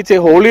 പ്രത്യേകിച്ച്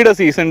ഹോളിയുടെ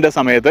സീസണിൻ്റെ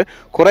സമയത്ത്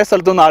കുറേ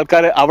സ്ഥലത്തുനിന്ന്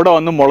ആൾക്കാർ അവിടെ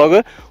വന്ന് മുളക്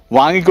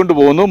വാങ്ങിക്കൊണ്ട്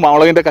പോകുന്നു,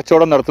 മുളകിൻ്റെ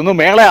കച്ചവടം നടത്തുന്നു.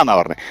 മേളയാണെന്നാണ്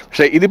പറഞ്ഞത്.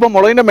 പക്ഷേ ഇതിപ്പോൾ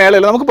മുളകിൻ്റെ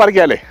മേളയല്ല, നമുക്ക്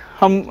പറിക്കാമല്ലേ?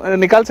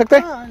 നിക്കാൽ സക്തേ.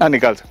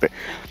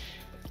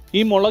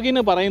 ഈ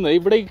മുളകിന് പറയുന്നത്,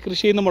 ഇവിടെ ഈ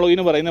കൃഷി ചെയ്യുന്ന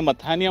മുളകിന് പറയുന്നത്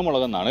മഥാനിയ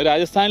മുളകെന്നാണ്.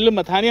 രാജസ്ഥാനിലും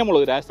മഥാനിയ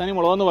മുളക്, രാജസ്ഥാനി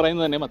മുളകെന്ന്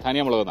പറയുന്നത് തന്നെ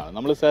മഥാനിയ മുളകെന്നാണ്.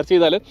 നമ്മൾ സെർച്ച്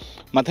ചെയ്താൽ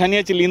മഥാനിയ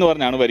ചില്ലി എന്ന്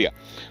പറഞ്ഞാണ് വരിക.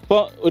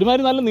 അപ്പോൾ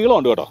ഒരുമാതിരി നല്ല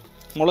നീളമുണ്ട് കേട്ടോ,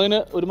 മുളകിന്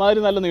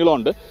ഒരുമാതിരി നല്ല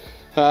നീളമുണ്ട്.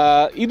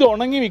 ഇത്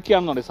ഉണങ്ങി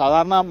വിൽക്കുകയാണെന്നുണ്ടെങ്കിൽ,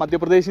 സാധാരണ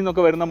മധ്യപ്രദേശിൽ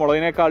നിന്നൊക്കെ വരുന്ന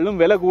മുളകിനേക്കാളും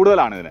വില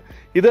കൂടുതലാണ് ഇതിന്.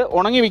 ഇത്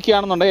ഉണങ്ങി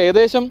വിൽക്കുകയാണെന്നുണ്ടെങ്കിൽ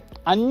ഏകദേശം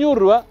 500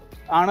 രൂപ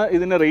ആണ്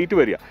ഇതിൻ്റെ റേറ്റ്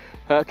വരിക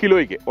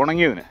കിലോയ്ക്ക്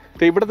ഉണങ്ങിയതിന്.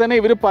 ഇവിടെ തന്നെ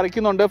ഇവർ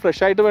പറിക്കുന്നുണ്ട്.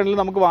 ഫ്രഷ് ആയിട്ട്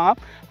വേണമെങ്കിലും നമുക്ക് വാങ്ങാം,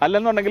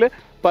 അല്ലെന്നുണ്ടെങ്കിൽ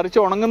പറിച്ച്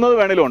ഉണങ്ങുന്നത്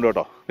വേണമെങ്കിലും ഉണ്ട്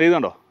കേട്ടോ.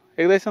 ഇതുണ്ടോ,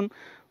 ഏകദേശം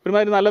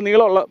ഒരുമാതിരി നല്ല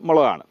നീളമുള്ള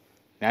മുളകാണ്.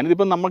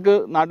 ഞാനിതിപ്പം നമുക്ക്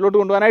നാട്ടിലോട്ട്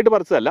കൊണ്ടുപോകാനായിട്ട്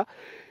പറിച്ചതല്ല,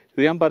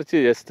 ഇത് ഞാൻ പറിച്ച്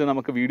ജസ്റ്റ്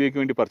നമുക്ക് വീഡിയോയ്ക്ക്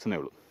വേണ്ടി പറിച്ചതേ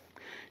ഉള്ളൂ.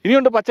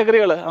 ഇനിയുണ്ട്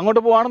പച്ചക്കറികൾ.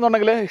 അങ്ങോട്ട്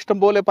പോകുകയാണെന്നുണ്ടെങ്കിൽ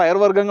ഇഷ്ടംപോലെ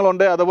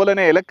പയർവർഗ്ഗങ്ങളുണ്ട്. അതുപോലെ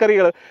തന്നെ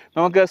ഇലക്കറികൾ,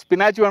 നമുക്ക്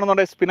സ്പിനാച്ച്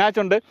വേണമെന്നുണ്ടെങ്കിൽ സ്പിനാച്ച്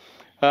ഉണ്ട്,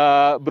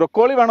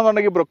 ബ്രൊക്കോളി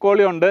വേണമെന്നുണ്ടെങ്കിൽ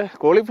ബ്രൊക്കോളി ഉണ്ട്,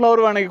 കോളിഫ്ലവർ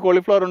വേണമെങ്കിൽ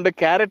കോളിഫ്ലവർ ഉണ്ട്,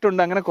 ക്യാരറ്റ്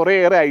ഉണ്ട്. അങ്ങനെ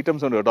കുറേയേറെ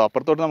ഐറ്റംസ് ഉണ്ട് കേട്ടോ.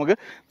 അപ്പുറത്തോട്ട് നമുക്ക്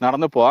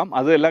നടന്ന് പോകാം.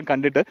 അതെല്ലാം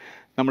കണ്ടിട്ട്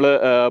നമ്മൾ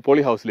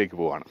പോളി ഹൗസിലേക്ക്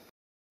പോവാണ്.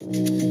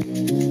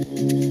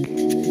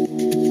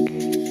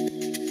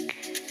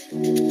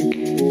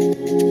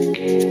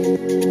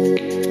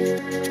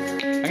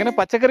 അങ്ങനെ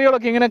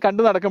പച്ചക്കറികളൊക്കെ ഇങ്ങനെ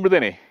കണ്ടു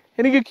നടക്കുമ്പോഴത്തേനെ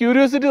എനിക്ക്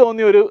ക്യൂരിയോസിറ്റി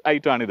തോന്നിയ ഒരു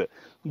ഐറ്റമാണിത്,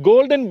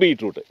 ഗോൾഡൻ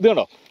ബീട്രൂട്ട്. ഇത്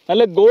കണ്ടോ,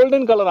 നല്ല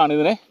ഗോൾഡൻ കളറാണ്.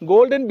 ഇതിനെ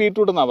ഗോൾഡൻ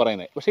ബീട്രൂട്ട് എന്നാണ്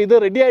പറയുന്നത്. പക്ഷേ ഇത്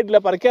റെഡി ആയിട്ടില്ല,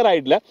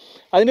 പറിക്കാറായിട്ടില്ല.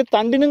 അതിൻ്റെ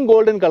തണ്ടിനും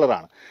ഗോൾഡൻ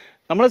കളറാണ്.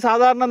 നമ്മൾ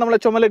സാധാരണ നമ്മളെ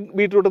ചുമല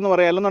ബീട്രൂട്ട് എന്ന്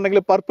പറയാം,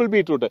 അല്ലെന്നുണ്ടെങ്കിൽ പർപ്പിൾ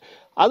ബീട്രൂട്ട്,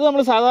 അത്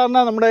നമ്മൾ സാധാരണ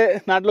നമ്മുടെ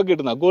നാട്ടിലൊക്കെ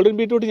കിട്ടുന്ന. ഗോൾഡൻ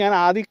ബീട്രൂട്ട് ഞാൻ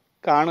ആദ്യം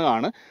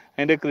കാണുകയാണ്,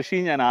 അതിൻ്റെ കൃഷി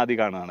ഞാൻ ആദ്യം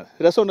കാണുകയാണ്.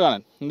 രസമുണ്ട്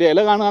കാണാൻ. ഇതിൻ്റെ ഇല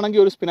കാണുകയാണെങ്കിൽ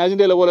ഒരു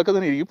സ്പിനാച്ചിൻ്റെ ഇല പോലൊക്കെ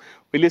തന്നെ ഇരിക്കും,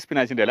 വലിയ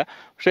സ്പിനാച്ചിൻ്റെ ഇല.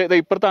 പക്ഷേ ഇത്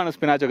ഇപ്പുറത്താണ്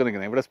സ്പിനാച്ചൊക്കെ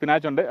നിൽക്കുന്നത്. ഇവിടെ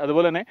സ്പിനാച്ച് ഉണ്ട്,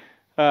 അതുപോലെ തന്നെ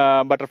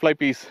ബട്ടർഫ്ലൈ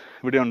പീസ്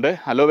ഇവിടെയുണ്ട്,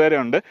 അലോവേര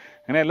ഉണ്ട്,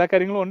 അങ്ങനെ എല്ലാ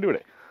കാര്യങ്ങളും ഉണ്ട്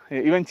ഇവിടെ.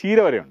 ഈവൻ ചീര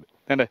വരെയുണ്ട്.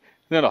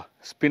 ഇതുണ്ടോ,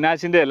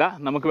 സ്പിനാച്ചിൻ്റെ ഇല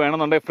നമുക്ക്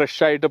വേണമെന്നുണ്ടെങ്കിൽ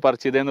ഫ്രഷ് ആയിട്ട്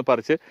പറിച്ച് ഇതേന്ന്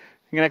പറിച്ച്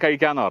ഇങ്ങനെ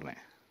കഴിക്കാമെന്ന് പറഞ്ഞേ.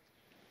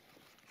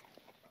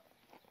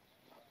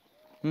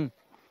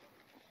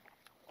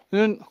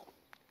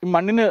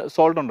 മണ്ണിന്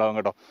സോൾട്ട് ഉണ്ടാവും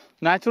കേട്ടോ,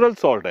 നാച്ചുറൽ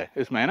സോൾട്ട്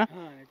ഇസ്മേന.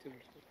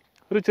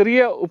 ഒരു ചെറിയ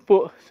ഉപ്പ്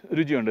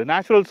രുചിയുണ്ട്,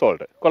 നാച്ചുറൽ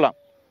സോൾട്ട്, കൊള്ളാം.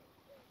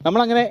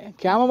 നമ്മളങ്ങനെ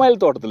ക്യാമമൈൽ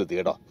തോട്ടത്തിലെത്തി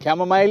കേട്ടോ.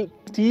 ക്യാമമൈൽ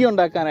ടീ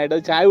ഉണ്ടാക്കാനായിട്ട്,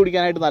 ചായ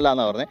കുടിക്കാനായിട്ട്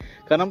നല്ലതാണെന്ന് പറഞ്ഞത്.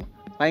 കാരണം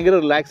ഭയങ്കര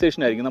റിലാക്സേഷൻ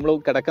ആയിരിക്കും നമ്മൾ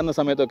കിടക്കുന്ന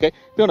സമയത്തൊക്കെ.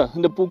 ഇതുണ്ടോ,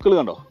 ഇതിൻ്റെ പൂക്കൾ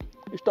കണ്ടോ,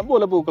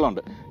 ഇഷ്ടംപോലെ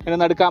പൂക്കളുണ്ട്. അതിന്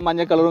നടുക്ക് ആ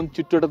മഞ്ഞ കളറും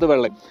ചുറ്റുവട്ടത്ത്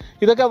വെള്ളയും.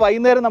 ഇതൊക്കെ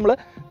വൈകുന്നേരം നമ്മൾ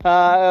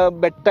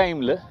ബെഡ്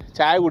ടൈമിൽ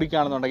ചായ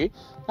കുടിക്കുകയാണെന്നുണ്ടെങ്കിൽ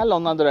നല്ല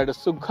ഒന്നാന്തരമായിട്ട്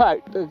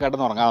സുഖമായിട്ട്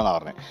കിടന്നുറങ്ങാമെന്നാണ്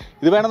പറഞ്ഞത്.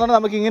 ഇത് വേണമെന്നുണ്ടെങ്കിൽ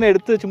നമുക്ക് ഇങ്ങനെ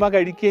എടുത്ത് ചുമ്മാ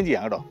കഴിക്കുകയും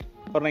ചെയ്യാം കേട്ടോ.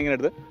 പറഞ്ഞാൽ ഇങ്ങനെ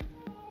എടുത്ത്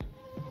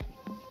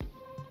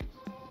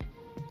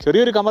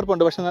ചെറിയൊരു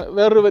കമർപ്പുണ്ട്, പക്ഷെ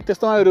വേറൊരു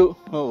വ്യത്യസ്തമായൊരു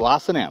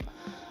വാസനയാണ്.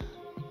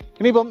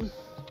 ഇനിയിപ്പം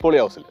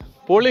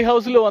പോളി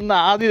ഹൗസിൽ വന്ന്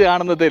ആദ്യം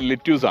കാണുന്നത്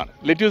ലെറ്റ്യൂസാണ്.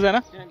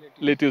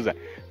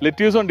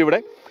 ലെറ്റ്യൂസ് ഉണ്ട് ഇവിടെ.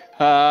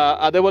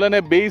 അതേപോലെ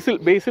തന്നെ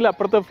ബേസിൽ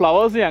അപ്പുറത്തെ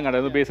ഫ്ലവേഴ്സ് ഞാൻ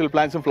കണ്ടായിരുന്നു. ബേസിൽ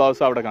പ്ലാന്റ്സും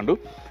ഫ്ലവേഴ്സും അവിടെ കണ്ടു.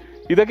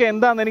 ഇതൊക്കെ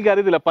എന്താണെന്ന് എനിക്ക്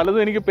അറിയത്തില്ല, പലതും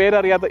എനിക്ക്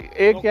പേരറിയാത്ത.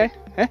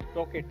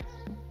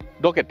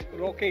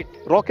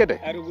 റോക്കറ്റ്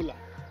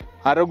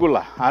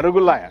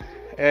അരഗുള്ളയാണ്.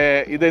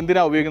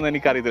 ഇതെന്തിനാണ് ഉപയോഗിക്കുന്നത്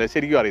എനിക്കറിയത്തില്ല,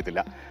 ശരിക്കും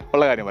അറിയത്തില്ല,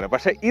 ഉള്ള കാര്യം പറയാം.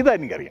 പക്ഷേ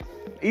ഇതെനിക്കറിയാം,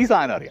 ഈ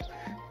സാധനം അറിയാം,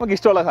 നമുക്ക്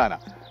ഇഷ്ടമുള്ള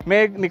സാധനമാണ്.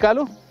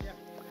 നിക്കാലു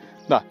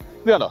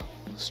ഇത് കണ്ടോ,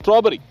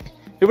 സ്ട്രോബെറി.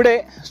 ഇവിടെ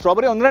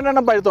സ്ട്രോബെറി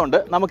 1-2 പഴുത്തമുണ്ട്.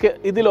 നമുക്ക്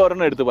ഇതിൽ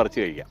ഒരെണ്ണം എടുത്ത് പറിച്ച്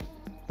കഴിക്കാം.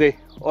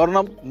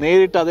 ഒരെണ്ണം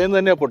നേരിട്ട് അതേന്ന്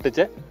തന്നെ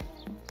പൊട്ടിച്ച്.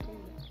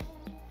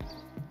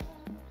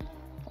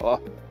 ഓ,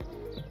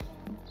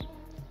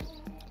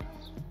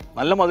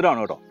 നല്ല മധുരമാണ്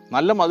കേട്ടോ,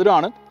 നല്ല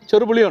മധുരമാണ്.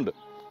 ചെറുപുളിയുണ്ട്,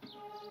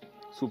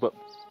 സൂപ്പർ.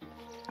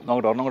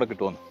 നോക്കട്ടെ ഒരെണ്ണം കൂടെ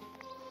കിട്ടുമെന്ന്.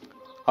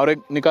 അവരെ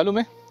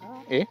നിക്കാലുമേ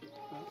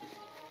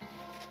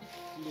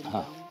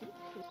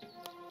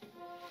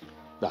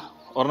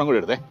ഒരെണ്ണം കൂടി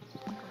എടുത്തേ.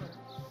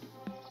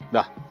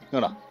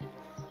 ഇങ്ങോട്ടാ,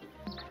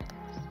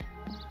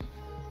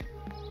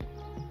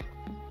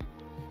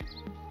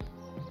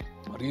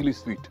 റിയലി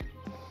സ്വീറ്റ്.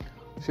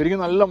 ശരിക്കും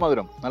നല്ല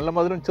മധുരം,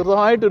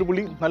 ചെറുതായിട്ടൊരു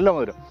പുളി, നല്ല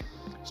മധുരം.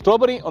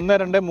 സ്ട്രോബെറി 1,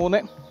 2, 3,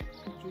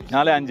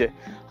 4,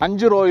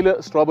 5 റോയിൽ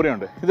സ്ട്രോബെറി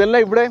ഉണ്ട്. ഇതെല്ലാം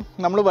ഇവിടെ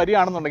നമ്മൾ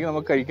വരികയാണെന്നുണ്ടെങ്കിൽ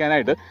നമുക്ക്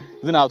കഴിക്കാനായിട്ട്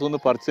ഇതിനകത്തുനിന്ന്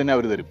പറിച്ച് തന്നെ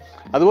അവർ തരും.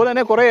 അതുപോലെ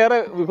തന്നെ കുറേയേറെ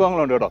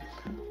വിഭവങ്ങളുണ്ട് കേട്ടോ.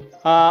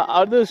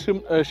 അത്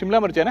ഷിംല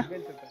മിർച്ചേനെ,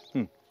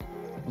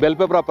 ബെൽ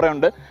പേപ്പർ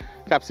അപ്പുറമുണ്ട്,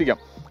 ക്യാപ്സിക്കം,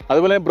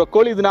 അതുപോലെ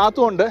ബ്രൊക്കോളി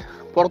ഇതിനകത്തും ഉണ്ട്,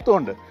 പുറത്തും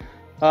ഉണ്ട്.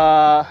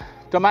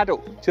 ടൊമാറ്റോ,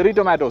 ചെറിയ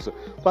ടൊമാറ്റോസ്.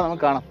 അപ്പോൾ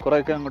നമുക്ക് കാണാം,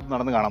 കുറേയൊക്കെ അങ്ങോട്ട്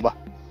നടന്ന് കാണാം. വാ,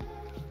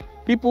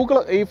 ഈ പൂക്കൾ,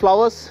 ഈ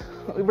ഫ്ലവേഴ്സ്,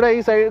 ഇവിടെ ഈ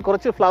സൈഡ്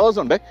കുറച്ച് ഫ്ലവേഴ്സ്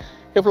ഉണ്ട്.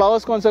 ഈ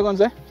ഫ്ലവേഴ്സ്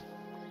കോൺസെ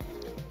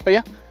ഭയ്യ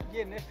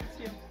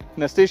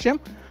നെസ്റ്റേഷ്യം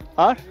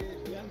ആർ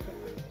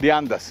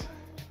ഡിയാന്തസ്.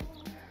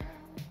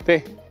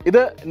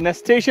 ഇത്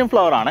നെസ്റ്റേഷ്യം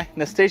ഫ്ലവർ ആണ്.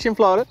 നെസ്റ്റേഷ്യം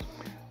ഫ്ലവർ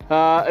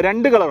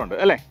 2 കളറുണ്ട്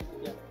അല്ലേ,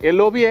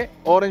 യെല്ലോ ബി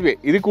ഓറഞ്ച് ബി.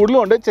 ഇത്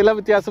കൂടുതലുണ്ട്, ചില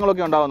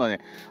വ്യത്യാസങ്ങളൊക്കെ ഉണ്ടാകുന്നതാണ്.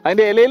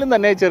 അതിൻ്റെ ഇലയിലും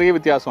തന്നെ ചെറിയ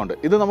വ്യത്യാസമുണ്ട്.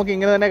 ഇത് നമുക്ക്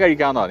ഇങ്ങനെ തന്നെ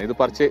കഴിക്കാവുന്നതാണ്. ഇത്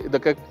പറിച്ച്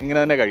ഇതൊക്കെ ഇങ്ങനെ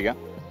തന്നെ കഴിക്കാം.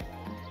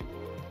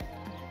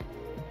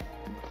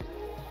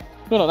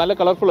 നല്ല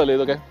കളർഫുൾ അല്ലേ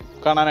ഇതൊക്കെ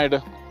കാണാനായിട്ട്.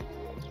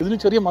 ഇതിന്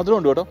ചെറിയ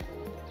മധുരമുണ്ട് കേട്ടോ,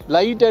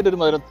 ലൈറ്റായിട്ടൊരു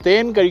മധുരം.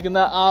 തേൻ കഴിക്കുന്ന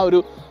ആ ഒരു,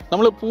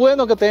 നമ്മൾ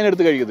പൂവേന്നൊക്കെ തേൻ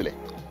എടുത്ത് കഴിക്കത്തില്ലേ,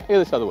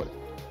 ഏകദേശം അതുപോലെ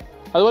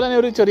തന്നെ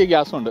ഒരു ചെറിയ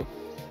ഗ്യാസുണ്ട്.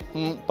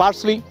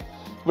 പാഴ്സ്ലി,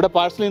 ഇവിടെ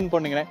പാഴ്സ്ലി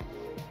നിൽപ്പുണ്ട് ഇങ്ങനെ.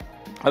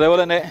 അതേപോലെ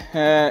തന്നെ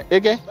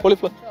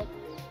കോളിഫ്ലവർ,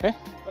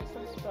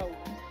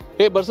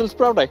 ബ്രസൽ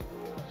സ്പ്രൗട്ടായി.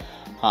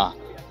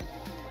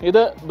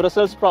 ഇത്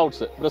ബ്രസൽ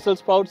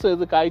സ്പ്രൗട്ട്സ്.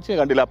 ഇത് കായ്ച്ച്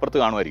കണ്ടില്ല, അപ്പുറത്ത്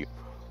കാണുമായിരിക്കും.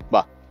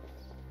 വാ,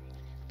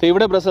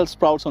 ഇവിടെ ബ്രസൽ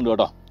സ്പ്രൗട്ട്സ് ഉണ്ട്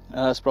കേട്ടോ.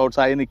 സ്പ്രൗട്ട്സ്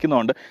ആയി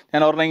നിൽക്കുന്നുണ്ട്.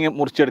 ഞാൻ ഒരെണ്ണം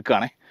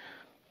മുറിച്ചെടുക്കുകയാണേ.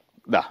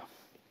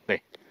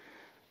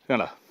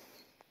 കണ്ടോ,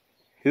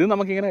 ഇത്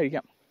നമുക്കിങ്ങനെ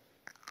കഴിക്കാം.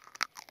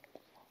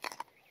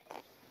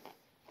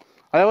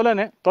 അതേപോലെ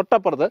തന്നെ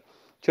തൊട്ടപ്പുറത്ത്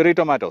ചെറിയ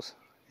ടൊമാറ്റോസ്,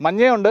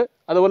 മഞ്ഞയുണ്ട്,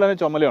 അതുപോലെ തന്നെ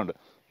ചുമലയുണ്ട്.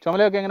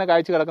 ചുമലയൊക്കെ ഇങ്ങനെ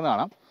കായ്ച്ച് കിടക്കുന്ന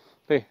കാണാം.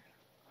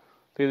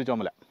 ഇത്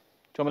ചുമല,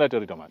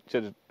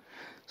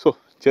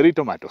 ചെറിയ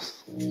ടൊമാറ്റോസ്.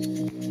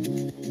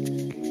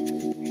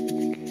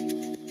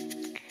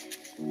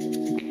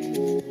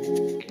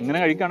 ഇങ്ങനെ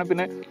കഴിക്കുകയാണെങ്കിൽ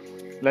പിന്നെ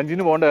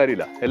ലഞ്ചിന് പോകേണ്ട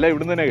കാര്യമില്ല, എല്ലാം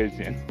ഇവിടുന്ന് തന്നെ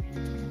കഴിച്ചു ഞാൻ.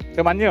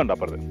 മഞ്ഞയുണ്ട്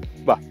അപ്പുറത്ത്.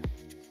 വാ,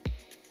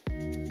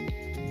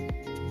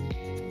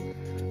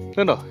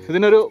 ഇതുണ്ടോ,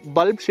 ഇതിനൊരു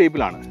ബൾബ്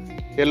ഷേപ്പിലാണ്,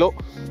 യെല്ലോ.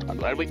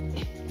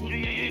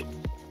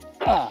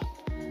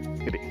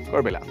 ശരി,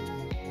 കുഴപ്പമില്ല.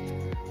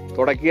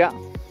 തുടയ്ക്കുക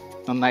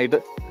നന്നായിട്ട്.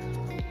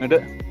 എന്നിട്ട്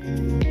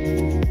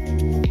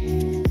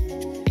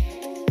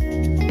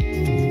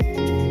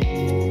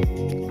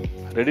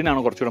റെഡിനാണ്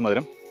കുറച്ചുകൂടെ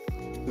മധുരം.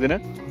 ഇതിന്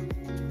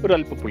ഒരു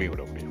അല്പ പുളി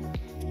കൂടെ കൂടി.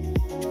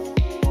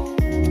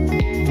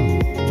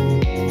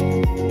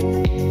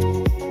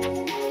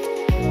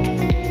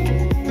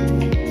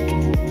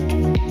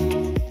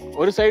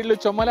 ഒരു സൈഡിൽ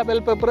ചുമല ബെൽ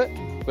പേപ്പർ,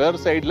 വേറൊരു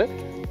സൈഡിൽ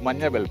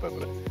മഞ്ഞ ബെൽ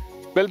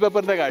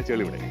പേപ്പറിൻ്റെ കാഴ്ചകൾ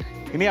ഇവിടെ.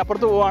 ഇനി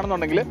അപ്പുറത്ത്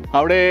പോവുകയാണെന്നുണ്ടെങ്കിൽ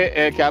അവിടെ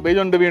ക്യാബേജ്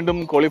ഉണ്ട്, വീണ്ടും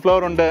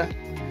കോളിഫ്ലവർ ഉണ്ട്,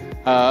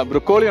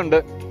 ബ്രൊക്കോളി ഉണ്ട്.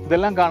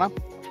 ഇതെല്ലാം കാണാം.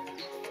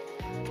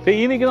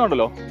 ഈ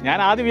നിൽക്കുന്നുണ്ടല്ലോ, ഞാൻ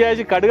ആദ്യം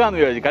വിചാരിച്ച്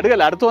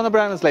കടുകല്ല, അടുത്ത്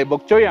വന്നപ്പോഴാണ് മനസ്സിലായി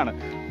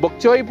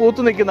ബൊക്ചോയ്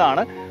പൂത്ത്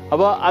നിൽക്കുന്നതാണ്.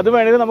 അപ്പോൾ അത്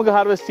വേണമെങ്കിൽ നമുക്ക്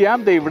ഹാർവെസ്റ്റ് ചെയ്യാം.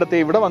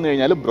 ഇവിടെ വന്നു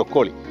കഴിഞ്ഞാൽ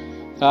ബ്രൊക്കോളി.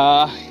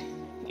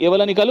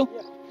 ഏവല നിക്കാലും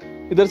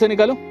ഇതർസെ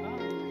നിക്കാലും.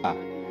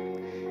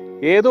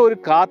 ഏതോ ഒരു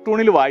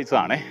കാർട്ടൂണിൽ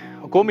വായിച്ചതാണ്,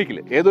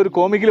 ഏതോ ഒരു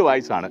കോമിക്കിൽ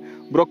വായിച്ചതാണ്.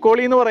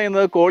 ബ്രൊക്കോളി എന്ന്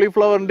പറയുന്നത്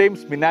കോളിഫ്ലവറിൻ്റെയും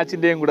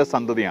സ്പിനാച്ചിൻ്റെയും കൂടെ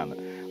സന്തതിയാണ്.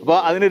 അപ്പോൾ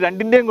അതിന്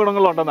രണ്ടിൻ്റെയും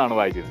ഗുണങ്ങളുണ്ടെന്നാണ്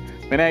വായിച്ചത്.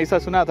 मैंने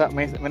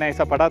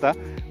ऐसा पढ़ा था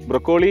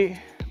ब्रोकोली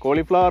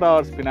कॉलीफ्लावर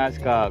और स्पिनाच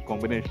का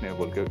कॉम्बिनेशन है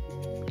बोल के,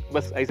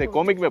 बस ऐसे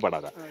कॉमिक में पढ़ा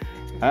था.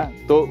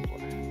 तो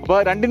അപ്പോൾ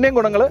രണ്ടിൻ്റെയും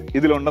ഗുണങ്ങൾ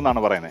ഇതിലുണ്ടെന്നാണ്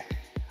പറയുന്നത്.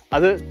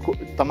 അത്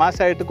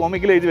തമാശയായിട്ട്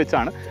കോമിക്കിൽ എഴുതി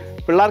വെച്ചാണ്.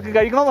 പിള്ളേർക്ക്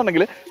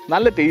കഴിക്കണമെന്നുണ്ടെങ്കിൽ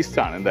നല്ല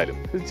ടേസ്റ്റാണ്. എന്തായാലും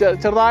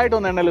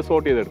ചെറുതായിട്ടൊന്ന് എണ്ണയിൽ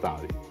സോട്ട് ചെയ്തെടുത്താൽ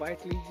മതി.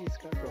 white leaf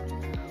इसका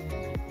product है।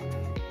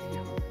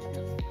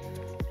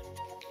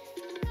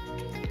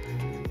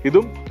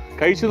 ഇതും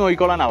കഴിച്ചു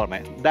നോക്കിക്കോളാനാ പറഞ്ഞേ,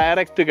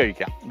 ഡയറക്റ്റ്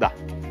കഴിക്കാം. ഇതാ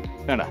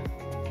വേണ്ട,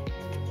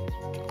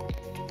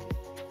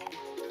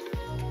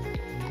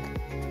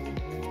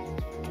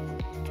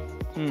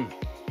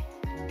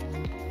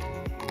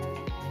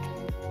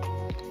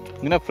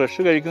 ഇങ്ങനെ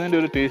ഫ്രഷ് കഴിക്കുന്നതിൻ്റെ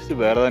ഒരു ടേസ്റ്റ്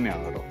വേറെ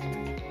തന്നെയാണ് കേട്ടോ.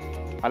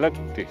 നല്ല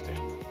ടേസ്റ്റ്,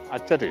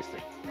 അച്ച ടേസ്റ്റ്.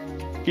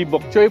 ഈ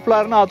ബൊക്ചോയ്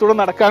ഫ്ലവറിനകത്തൂടെ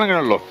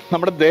നടക്കാനങ്ങനെയുള്ളൂ,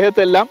 നമ്മുടെ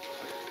ദേഹത്തെല്ലാം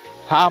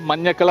ആ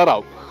മഞ്ഞ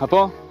കളറാവും.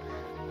 അപ്പോൾ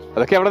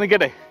അതൊക്കെ അവിടെ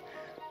നിൽക്കട്ടെ,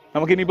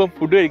 നമുക്കിനിയിപ്പം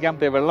ഫുഡ് കഴിക്കാം.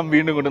 വെള്ളം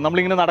വീണ്ടും കൊണ്ട്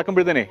നമ്മളിങ്ങനെ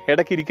നടക്കുമ്പോഴത്തേനെ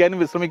ഇടയ്ക്ക് ഇരിക്കാനും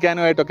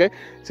വിശ്രമിക്കാനുമായിട്ടൊക്കെ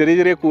ചെറിയ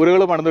ചെറിയ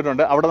കൂരകൾ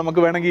പണിതിട്ടുണ്ട്. അവിടെ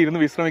നമുക്ക് വേണമെങ്കിൽ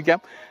ഇരുന്ന് വിശ്രമിക്കാം,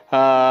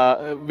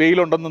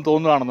 വെയിലുണ്ടെന്ന്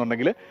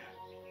തോന്നുകയാണെന്നുണ്ടെങ്കിൽ.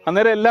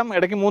 അന്നേരം എല്ലാം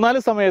ഇടയ്ക്ക്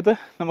 3-4 സമയത്ത്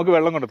നമുക്ക്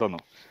വെള്ളം കൊണ്ട്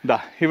തന്നു. ഇതാ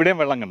ഇവിടെയും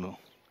വെള്ളം കണ്ടു.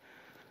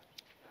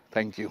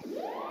 Thank you.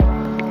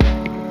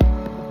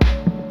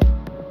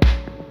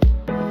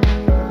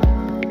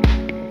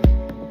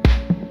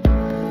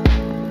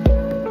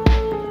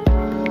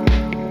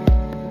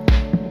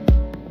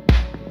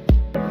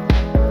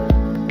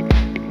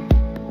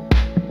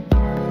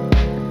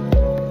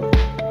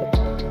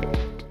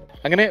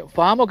 അങ്ങനെ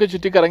ഫാമൊക്കെ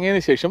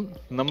ചുറ്റിക്കറങ്ങിയതിന് ശേഷം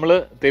നമ്മൾ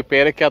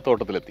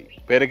പേരത്തോട്ടത്തിലെത്തി.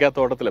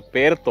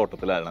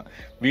 പേരത്തോട്ടത്തിലാണ്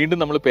വീണ്ടും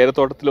നമ്മൾ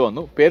പേരത്തോട്ടത്തിൽ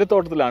വന്നു.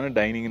 പേരത്തോട്ടത്തിലാണ്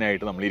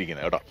ഡൈനിങ്ങിനായിട്ട്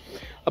നമ്മളിരിക്കുന്നത് കേട്ടോ.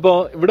 അപ്പോൾ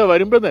ഇവിടെ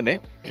വരുമ്പോൾ തന്നെ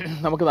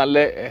നമുക്ക്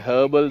നല്ല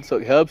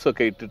ഹെർബ്സ്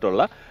ഒക്കെ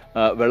ഇട്ടിട്ടുള്ള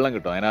വെള്ളം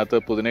കിട്ടും. അതിനകത്ത്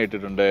പുതിന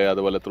ഇട്ടിട്ടുണ്ട്,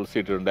 അതുപോലെ തുളസി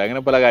ഇട്ടിട്ടുണ്ട്,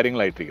 അങ്ങനെ പല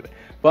കാര്യങ്ങളായിട്ടിരിക്കുന്നത്.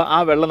 അപ്പോൾ ആ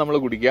വെള്ളം നമ്മൾ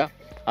കുടിക്കുക.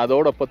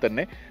 അതോടൊപ്പം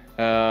തന്നെ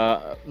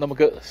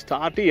നമുക്ക്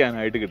സ്റ്റാർട്ട്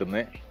ചെയ്യാനായിട്ട്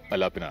കിട്ടുന്ന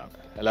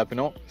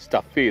അലാപ്പിനോ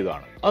സ്റ്റഫ്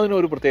ചെയ്തതാണ്.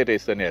 അതിനൊരു പ്രത്യേക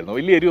ടേസ്റ്റ് തന്നെയായിരുന്നു.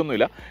 വലിയ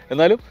എരിവൊന്നുമില്ല,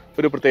 എന്നാലും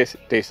ഒരു പ്രത്യേക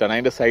ടേസ്റ്റാണ്.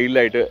 അതിൻ്റെ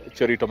സൈഡിലായിട്ട്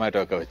ചെറിയ ടൊമാറ്റോ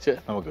ഒക്കെ വെച്ച്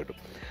നമുക്ക് കിട്ടും.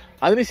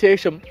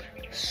 അതിനുശേഷം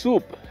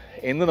സൂപ്പ്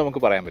എന്ന്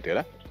നമുക്ക് പറയാൻ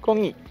പറ്റില്ല,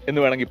 കൊങ്ങി എന്ന്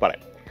വേണമെങ്കിൽ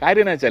പറയാം.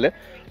 കാര്യം എന്ന് വെച്ചാൽ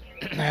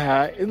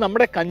ഇത്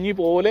നമ്മുടെ കഞ്ഞി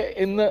പോലെ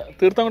എന്ന്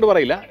തീർത്തും കൊണ്ട്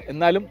പറയില്ല,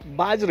 എന്നാലും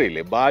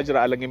ബാജ്ര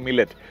അല്ലെങ്കിൽ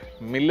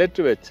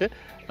മില്ലറ്റ് വെച്ച്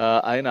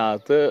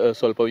അതിനകത്ത്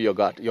സ്വല്പം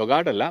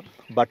യോഗാട്ടല്ല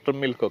ബട്ടർ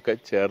മിൽക്കൊക്കെ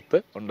ചേർത്ത്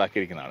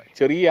ഉണ്ടാക്കിയിരിക്കുന്നതാണ്.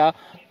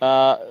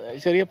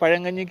 ചെറിയ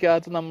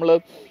പഴങ്കഞ്ഞിക്കകത്ത് നമ്മൾ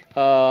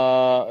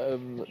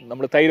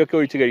തൈരൊക്കെ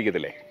ഒഴിച്ച്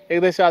കഴിക്കത്തില്ലേ,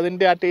 ഏകദേശം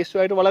അതിൻ്റെ ആ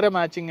ടേസ്റ്റുമായിട്ട് വളരെ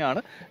മാച്ചിങ്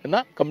ആണ്.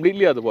 എന്നാൽ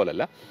കംപ്ലീറ്റ്ലി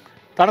അതുപോലല്ല,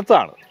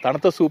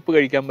 തണുത്ത സൂപ്പ്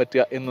കഴിക്കാൻ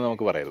പറ്റുക എന്ന്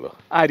നമുക്ക് പറയരുത്,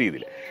 ആ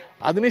രീതിയിൽ.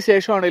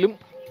 അതിനുശേഷമാണേലും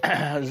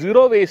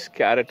 0 വേസ്റ്റ്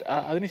ക്യാരറ്റ്.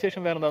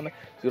 അതിനുശേഷം വേറെ എന്താണ്,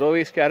 0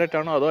 വേസ്റ്റ് ക്യാരറ്റ്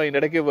ആണോ അതോ അതിൻ്റെ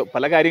ഇടയ്ക്ക്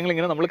പല കാര്യങ്ങളും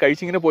ഇങ്ങനെ നമ്മൾ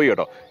കഴിച്ചിങ്ങനെ പോയി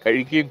കേട്ടോ,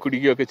 കഴിക്കുകയും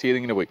കുടിക്കുകയും ഒക്കെ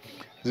ചെയ്തിങ്ങനെ പോയി.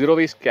 0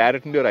 വേസ്റ്റ്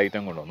ക്യാരറ്റിൻ്റെ ഒരു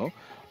ഐറ്റം കൊണ്ടുവന്നു.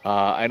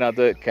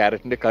 അതിനകത്ത്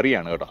ക്യാരറ്റിൻ്റെ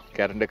കറിയാണ് കേട്ടോ.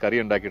 ക്യാരറ്റിൻ്റെ കറി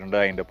ഉണ്ടാക്കിയിട്ടുണ്ട്.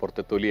 അതിൻ്റെ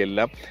പുറത്തെ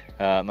തൊലിയെല്ലാം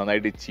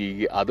നന്നായിട്ട്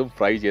ചീകി അതും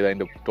ഫ്രൈ ചെയ്ത്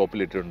അതിൻ്റെ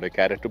ടോപ്പിലിട്ടിട്ടുണ്ട്.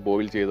 ക്യാരറ്റ്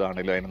ബോയിൽ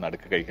ചെയ്താണെങ്കിലും അതിന്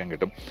നടുക്ക് കഴിക്കാൻ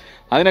കിട്ടും.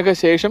 അതിനൊക്കെ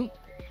ശേഷം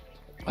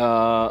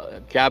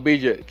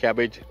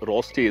ക്യാബേജ്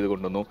റോസ്റ്റ് ചെയ്ത്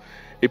കൊണ്ടുവന്നു.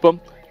 ഇപ്പം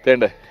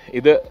തേണ്ട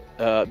ഇത്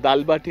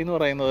ദാൽ ബാട്ടി എന്ന്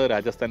പറയുന്നത്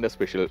രാജസ്ഥാൻ്റെ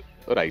സ്പെഷ്യൽ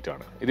ഒരു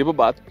ഐറ്റമാണ്. ഇതിപ്പോൾ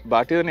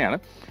ബാട്ടി തന്നെയാണ്.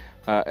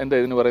 എന്താ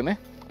ഇതിന് പറയുന്നത്,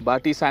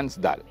 ബാട്ടി സാൻസ്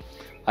ദാൽ.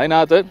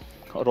 അതിനകത്ത്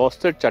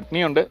റോസ്റ്റഡ്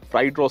ചട്നിയുണ്ട്,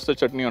 ഫ്രൈഡ് റോസ്റ്റഡ്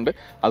ചട്നിയുണ്ട്,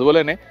 അതുപോലെ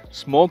തന്നെ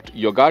സ്മോക്ഡ്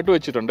യൊഗാട്ട്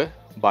വെച്ചിട്ടുണ്ട്,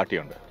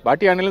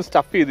 ബാട്ടിയാണെങ്കിലും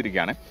സ്റ്റഫ്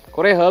ചെയ്തിരിക്കുകയാണ്.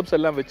 കുറേ ഹെർബ്സ്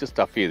എല്ലാം വെച്ച്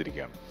സ്റ്റഫ്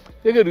ചെയ്തിരിക്കുകയാണ്.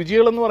 ഇതൊക്കെ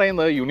രുചികളെന്ന്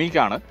പറയുന്നത്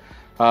യുണീക്കാണ്,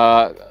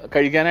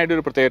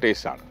 കഴിക്കാനായിട്ടൊരു പ്രത്യേക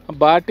ടേസ്റ്റാണ്.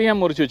 ബാട്ടി ഞാൻ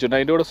മുറിച്ച് വെച്ചിട്ടുണ്ട്.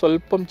 അതിൻ്റെ കൂടെ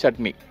സ്വല്പം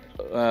ചട്നി,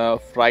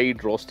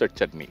 ഫ്രൈഡ് റോസ്റ്റഡ്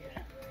ചട്നി,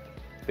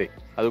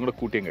 അതും കൂടെ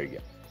കൂട്ടിയും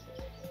കഴിക്കാം.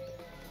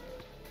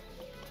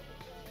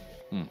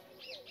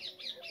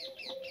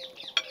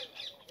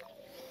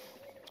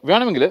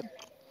 വേണമെങ്കിൽ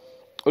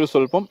ഒരു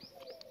സ്വല്പം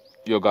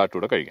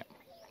യോഗാട്ടൂടെ കഴിക്കാം.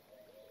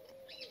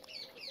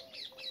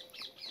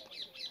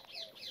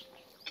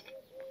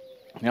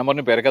 ഞാൻ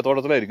പറഞ്ഞു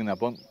പേരക്കത്തോട്ടത്തിലായിരിക്കുന്നത്,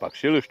 അപ്പം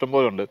പക്ഷികൾ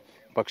ഇഷ്ടംപോലെ ഉണ്ട്.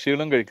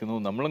 പക്ഷികളും കഴിക്കുന്നു,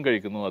 നമ്മളും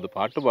കഴിക്കുന്നു, അത്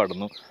പാട്ട്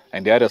പാടുന്നു,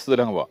 അതിൻ്റെ ആ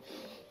രസത്തിലങ്ങ് പോവാം.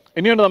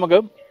 ഇനിയുണ്ട് നമുക്ക്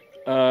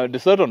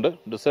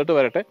ഡിസേർട്ട്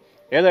വരട്ടെ.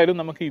 ഏതായാലും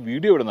നമുക്ക് ഈ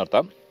വീഡിയോ ഇവിടെ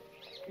നിർത്താം.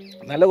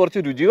 നല്ല കുറച്ച്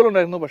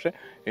രുചികളുണ്ടായിരുന്നു, പക്ഷേ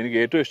എനിക്ക്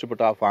ഏറ്റവും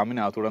ഇഷ്ടപ്പെട്ട ആ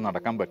ഫാമിനകത്തൂടെ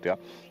നടക്കാൻ പറ്റുക.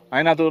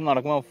 അതിനകത്തൂടെ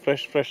നടക്കുമ്പോൾ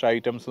ഫ്രഷ്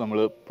ഐറ്റംസ് നമ്മൾ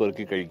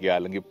പെറുക്കി കഴിക്കുക,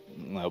 അല്ലെങ്കിൽ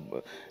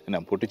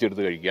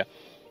പൊട്ടിച്ചെടുത്ത് കഴിക്കുക,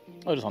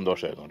 ഒരു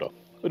സന്തോഷമായിരുന്നു കേട്ടോ.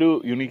 ഒരു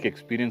യുണീക്ക്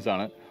എക്സ്പീരിയൻസ്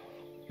ആണ്.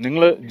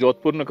 നിങ്ങൾ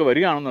ജോധ്പൂരിനൊക്കെ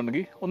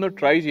വരികയാണെന്നുണ്ടെങ്കിൽ ഒന്ന്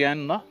ട്രൈ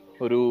ചെയ്യാവുന്ന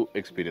ഒരു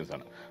എക്സ്പീരിയൻസ്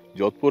ആണ്.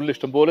 ജോധ്പൂരിൽ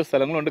ഇഷ്ടംപോലെ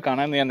സ്ഥലങ്ങളുണ്ട്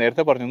കാണാൻ, ഞാൻ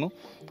നേരത്തെ പറഞ്ഞിരുന്നു.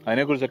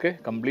 അതിനെക്കുറിച്ചൊക്കെ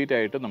കംപ്ലീറ്റ്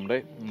ആയിട്ട് നമ്മുടെ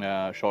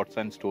ഷോർട്സ്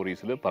ആൻഡ്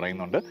സ്റ്റോറീസിൽ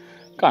പറയുന്നുണ്ട്,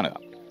 കാണുക.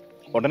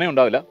 ഉടനെ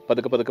ഉണ്ടാവില്ല,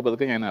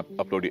 പതുക്കെ ഞാൻ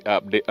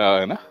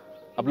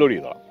അപ്ലോഡ്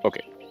ചെയ്തോളാം.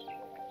 ഓക്കെ,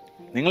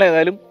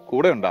 നിങ്ങളേതായാലും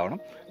കൂടെ ഉണ്ടാവണം,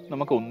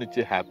 നമുക്ക്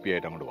ഒന്നിച്ച് ഹാപ്പി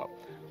ആയിട്ട് അങ്ങോട്ട് പോകാം.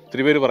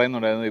 ഒത്തിരി പേര്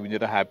പറയുന്നുണ്ടായിരുന്നു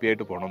ഇവഞ്ചേട്ടാ ഹാപ്പി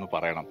ആയിട്ട് പോകണമെന്ന്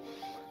പറയണം.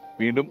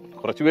 വീണ്ടും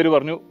കുറച്ച് പേര്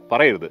പറഞ്ഞു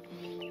പറയരുത്,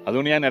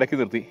 അതുകൊണ്ട് ഞാൻ ഇടയ്ക്ക്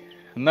നിർത്തി.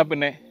 എന്നാൽ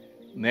പിന്നെ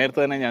നേരത്തെ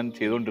തന്നെ ഞാൻ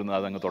ചെയ്തുകൊണ്ടിരുന്നത്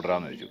അതങ്ങ്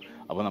തുടരാമെന്ന് വെച്ചു.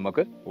 അപ്പോൾ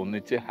നമുക്ക്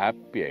ഒന്നിച്ച്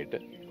ഹാപ്പി ആയിട്ട്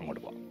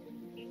അങ്ങോട്ട് പോകാം.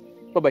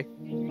 ബൈ.